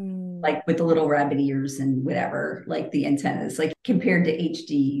 Mm. like with the little rabbit ears and whatever, like the antennas, like compared to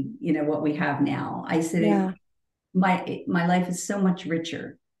HD, what we have now. I said, Yeah. my life is so much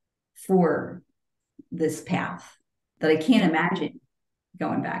richer for this path that I can't imagine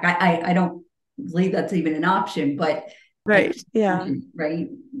going back. I don't believe that's even an option, but I Right. can Yeah. imagine, right?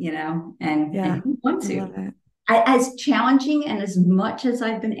 And Yeah. who want I love to? it. As challenging and as much as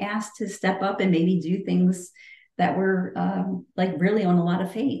I've been asked to step up and maybe do things that were like really on a lot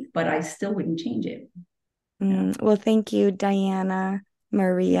of faith, but I still wouldn't change it. Well, thank you, Diana,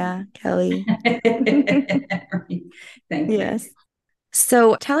 Maria, Kelly. Thank you. Yes.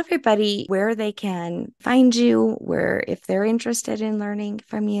 So tell everybody where they can find you, where if they're interested in learning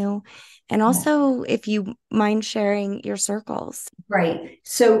from you, and also if you mind sharing your circles. Right.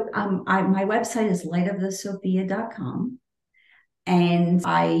 So my website is lightofthesophia.com. And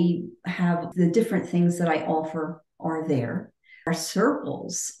I have the different things that I offer are there. Our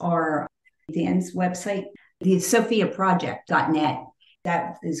circles are Dan's website, the sophiaproject.net.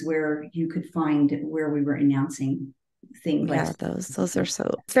 That is where you could find where we were announcing things like. Yeah, those are so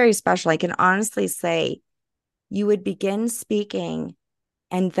it's very special. I can honestly say you would begin speaking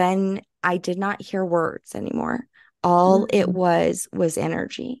and then I did not hear words anymore. All it was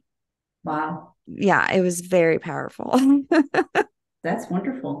energy. Wow, Yeah, it was very powerful. that's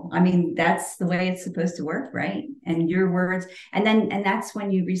wonderful. I mean, that's the way it's supposed to work, right? And your words, and that's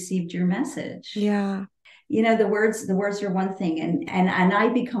when you received your message. Yeah. The words are one thing, and I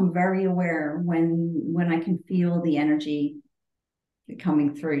become very aware when I can feel the energy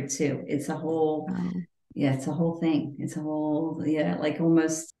coming through too. It's a whole, Oh. yeah, it's a whole thing. It's a whole, yeah, like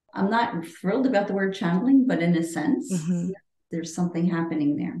almost. I'm not thrilled about the word channeling, but in a sense, Hmm. there's something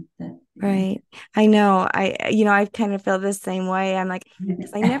happening there that. Right. I know. I kind of feel the same way. I'm like,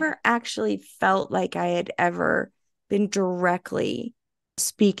 because I never actually felt like I had ever been directly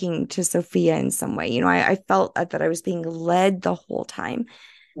speaking to Sophia in some way. I felt that I was being led the whole time.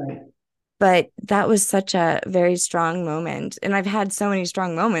 Right. But that was such a very strong moment. And I've had so many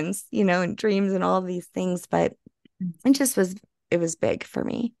strong moments, in dreams and all of these things, but it was big for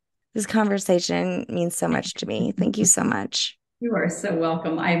me. This conversation means so much to me. Thank you so much. You are so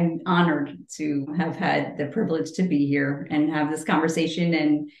welcome. I'm honored to have had the privilege to be here and have this conversation,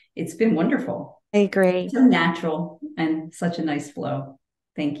 and it's been wonderful. I agree. So natural and such a nice flow.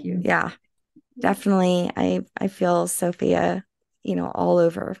 Thank you. Yeah, definitely. I feel Sophia, all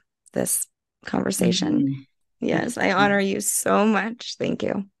over this conversation. Mhm. Yes, I honor you so much. Thank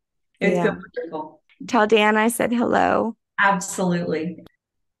you. It's been Yeah. wonderful. Tell Dan I said hello. Absolutely.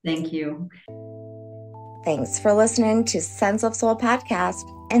 Thank you. Thanks for listening to Sense of Soul podcast.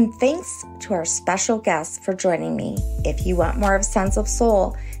 And thanks to our special guests for joining me. If you want more of Sense of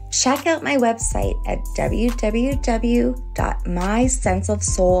Soul, check out my website at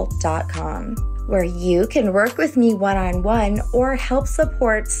www.mysenseofsoul.com, where you can work with me one-on-one or help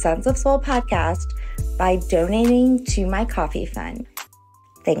support Sense of Soul podcast by donating to my coffee fund.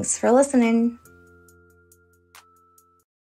 Thanks for listening.